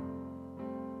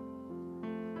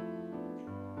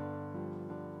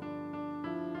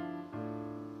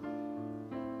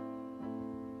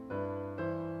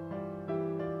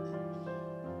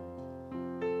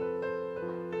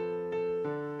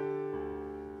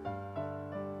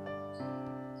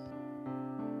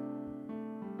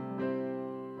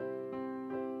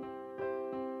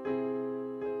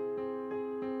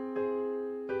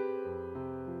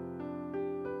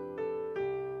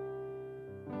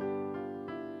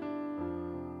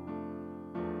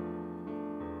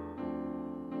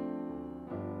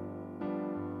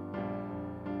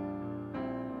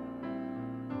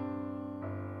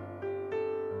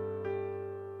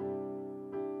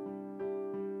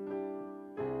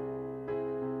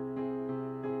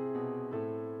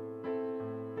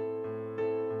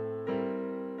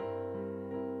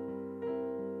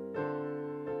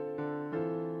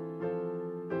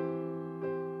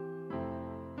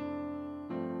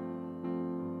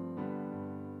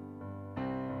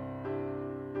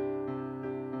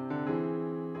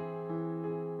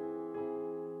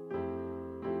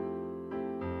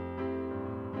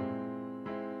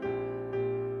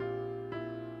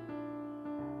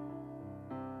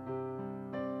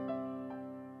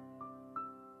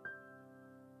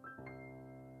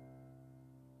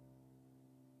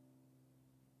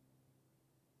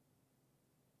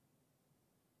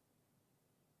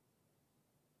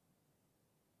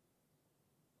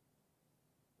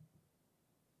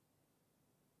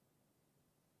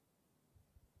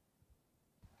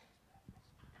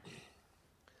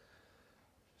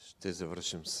 Ще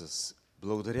завършим с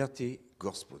 "Благодаря ти,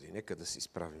 Господи". Нека да си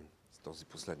справим с този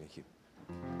последен химн.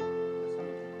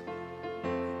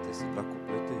 Те са два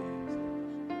куплета и...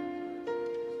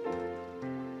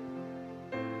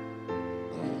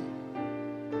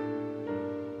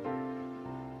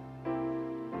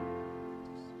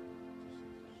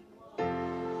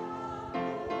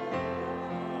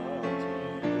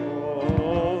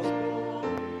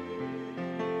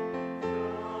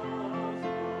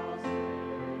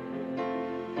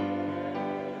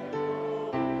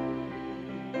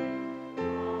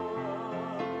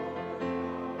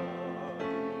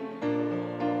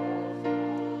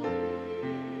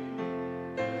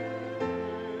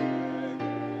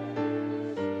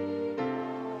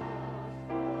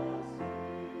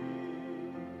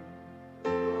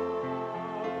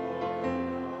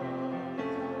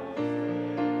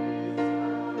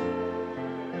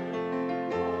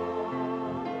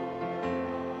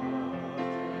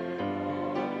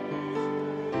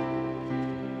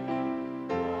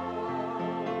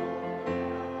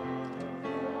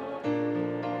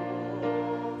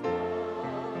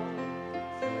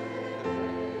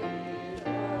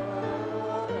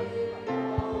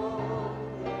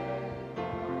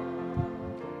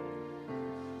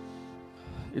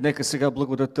 И нека сега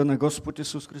благодатта на Господ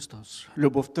Исус Христос,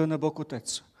 любовта на Бог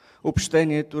Отец,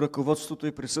 общението, ръководството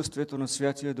и присъствието на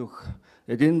Святия Дух,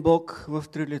 един Бог в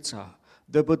три лица,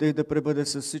 да бъде и да пребъде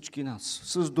с всички нас,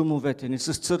 с домовете ни,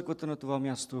 с църквата на това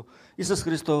място и с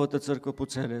Христовата църква по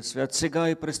целия свят, сега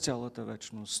и през цялата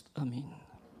вечност. Амин.